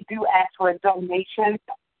sessions. We do ask for a donation,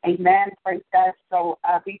 amen, praise God, so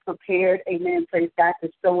be prepared, amen, praise God,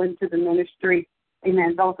 to sow into the ministry,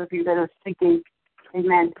 amen, those of you that are seeking,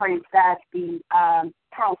 amen, praise God, the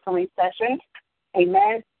counseling sessions,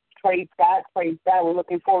 amen, praise God, praise God, we're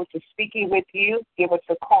looking forward to speaking with you. Give us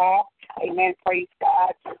a call, amen, praise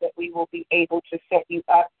God, so that we will be able to set you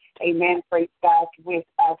up, amen, praise God, with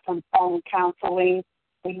some phone counseling,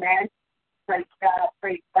 amen, praise God,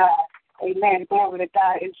 amen, glory to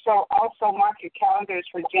God. And so also mark your calendars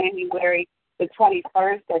for January the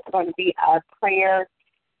 21st. That's going to be our prayer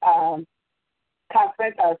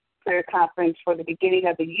conference, our prayer conference for the beginning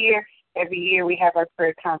of the year. Every year we have our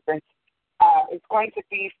prayer conference. It's going to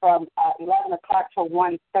be from 11 o'clock to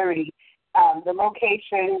 1:30. The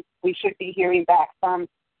location, we should be hearing back from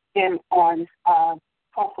them on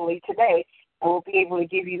hopefully today, and we'll be able to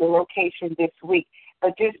give you the location this week.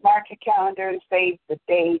 But just mark your calendar and save the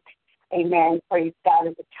date, amen, praise God,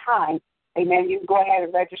 and the time. Amen. You can go ahead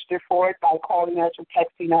and register for it by calling us or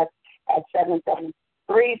texting us at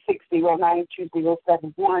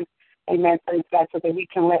 773-609-2071. Amen. Praise God, so that we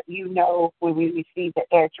can let you know when we receive the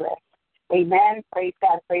address. Amen. Praise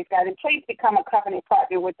God. Praise God. And please become a covenant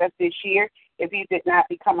partner with us this year. If you did not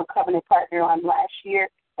become a covenant partner on last year,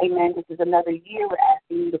 amen, this is another year. We're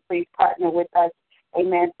asking you to please partner with us.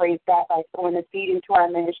 Amen. Praise God, by sowing a seed into our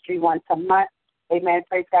ministry once a month. Amen.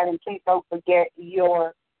 Praise God. And please don't forget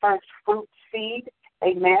your first fruit seed.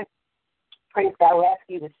 Amen. Praise God. We're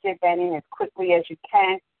asking you to sit that in as quickly as you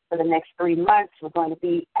can for the next 3 months. We're going to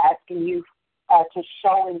be asking you to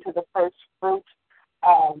sow into the first fruit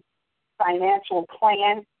financial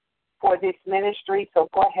plan for this ministry. So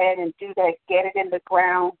go ahead and do that. Get it in the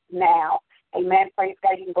ground now. Amen. Praise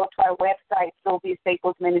God. You can go to our website,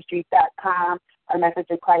 SylviaStaplesMinistries.com, or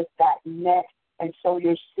MessageOfChrist.net, and sow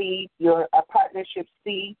your seed, your partnership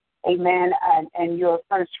seed, amen, and your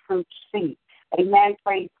first fruit seed. Amen.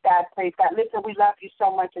 Praise God. Praise God. Listen, we love you so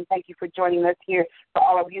much, and thank you for joining us here. For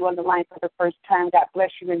all of you on the line for the first time, God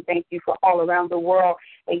bless you, and thank you for all around the world.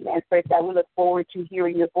 Amen. Praise God. We look forward to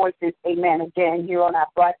hearing your voices, amen, again here on our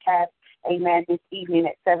broadcast, amen, this evening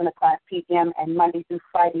at 7 o'clock p.m. and Monday through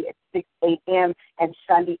Friday at 6 a.m. and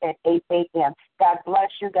Sunday at 8 a.m. God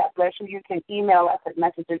bless you. God bless you. You can email us at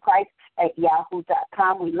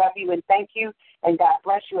messageofchrist@yahoo.com. We love you and thank you, and God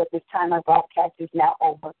bless you. At this time, our broadcast is now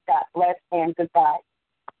over. God bless and goodbye.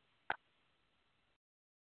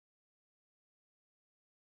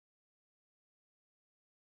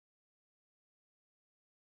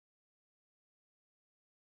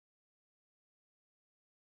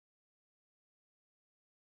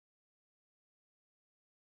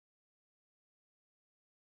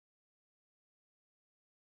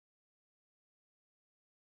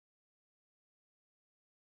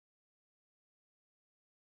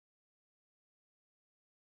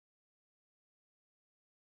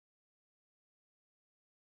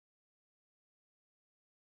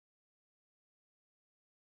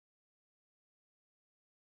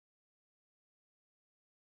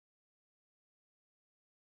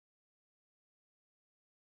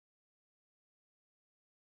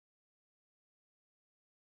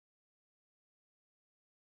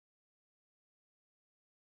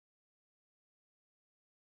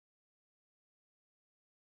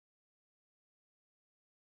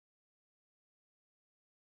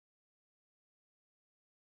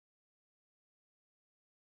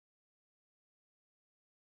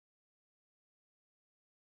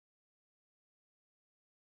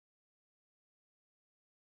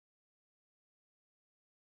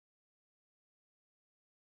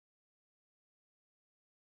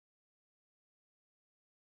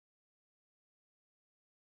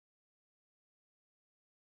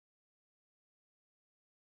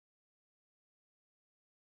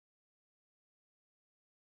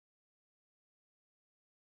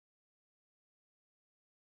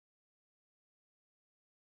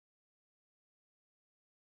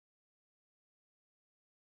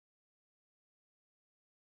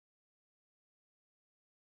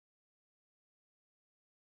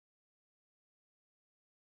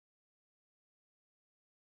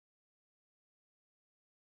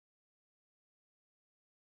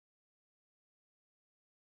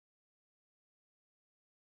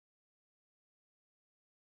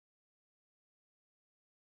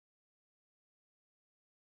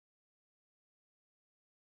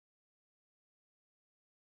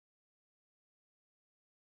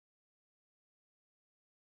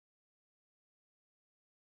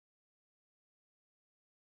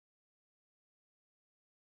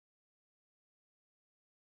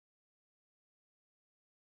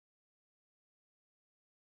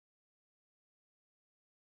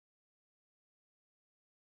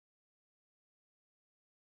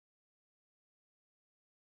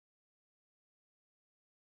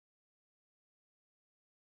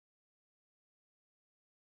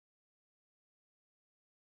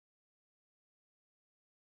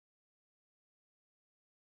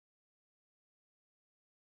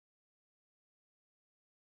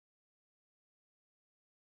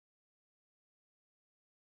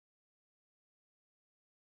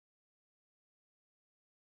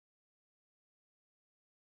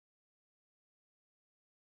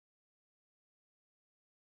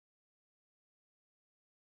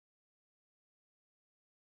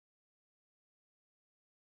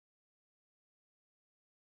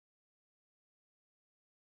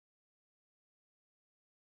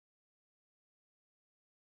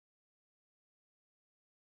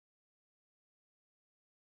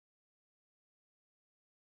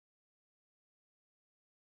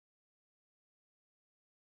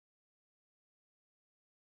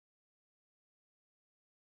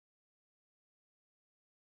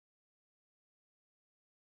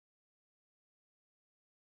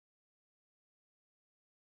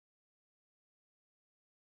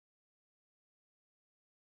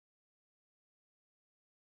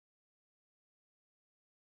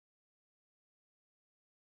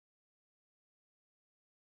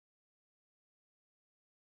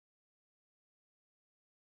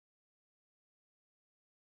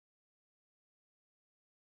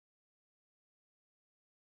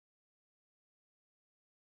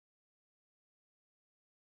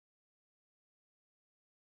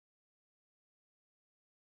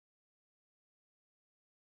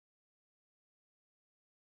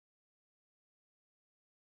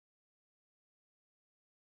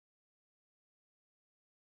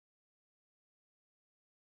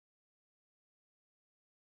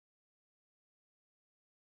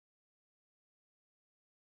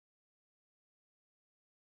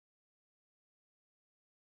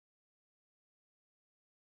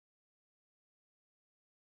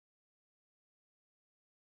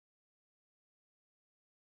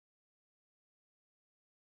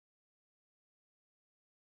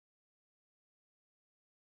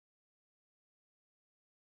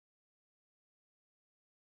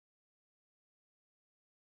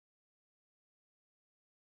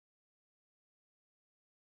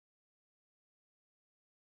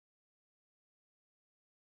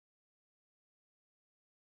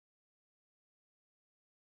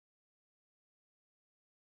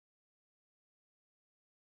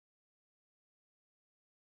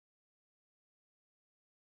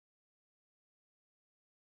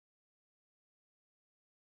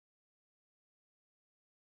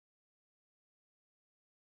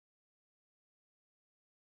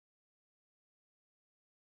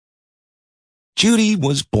 Judy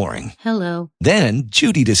was boring. Hello. Then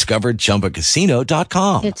Judy discovered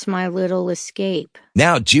ChumbaCasino.com. It's my little escape.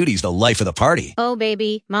 Now Judy's the life of the party. Oh,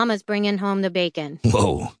 baby, mama's bringing home the bacon.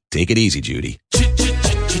 Whoa, take it easy, Judy.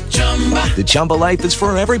 The Chumba life is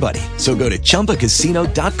for everybody. So go to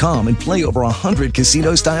ChumbaCasino.com and play over 100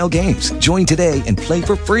 casino-style games. Join today and play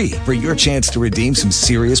for free for your chance to redeem some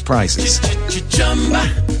serious prizes.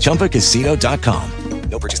 ChumbaCasino.com.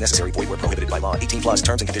 No purchase necessary. Void where prohibited by law. 18 plus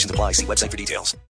terms and conditions apply. See website for details.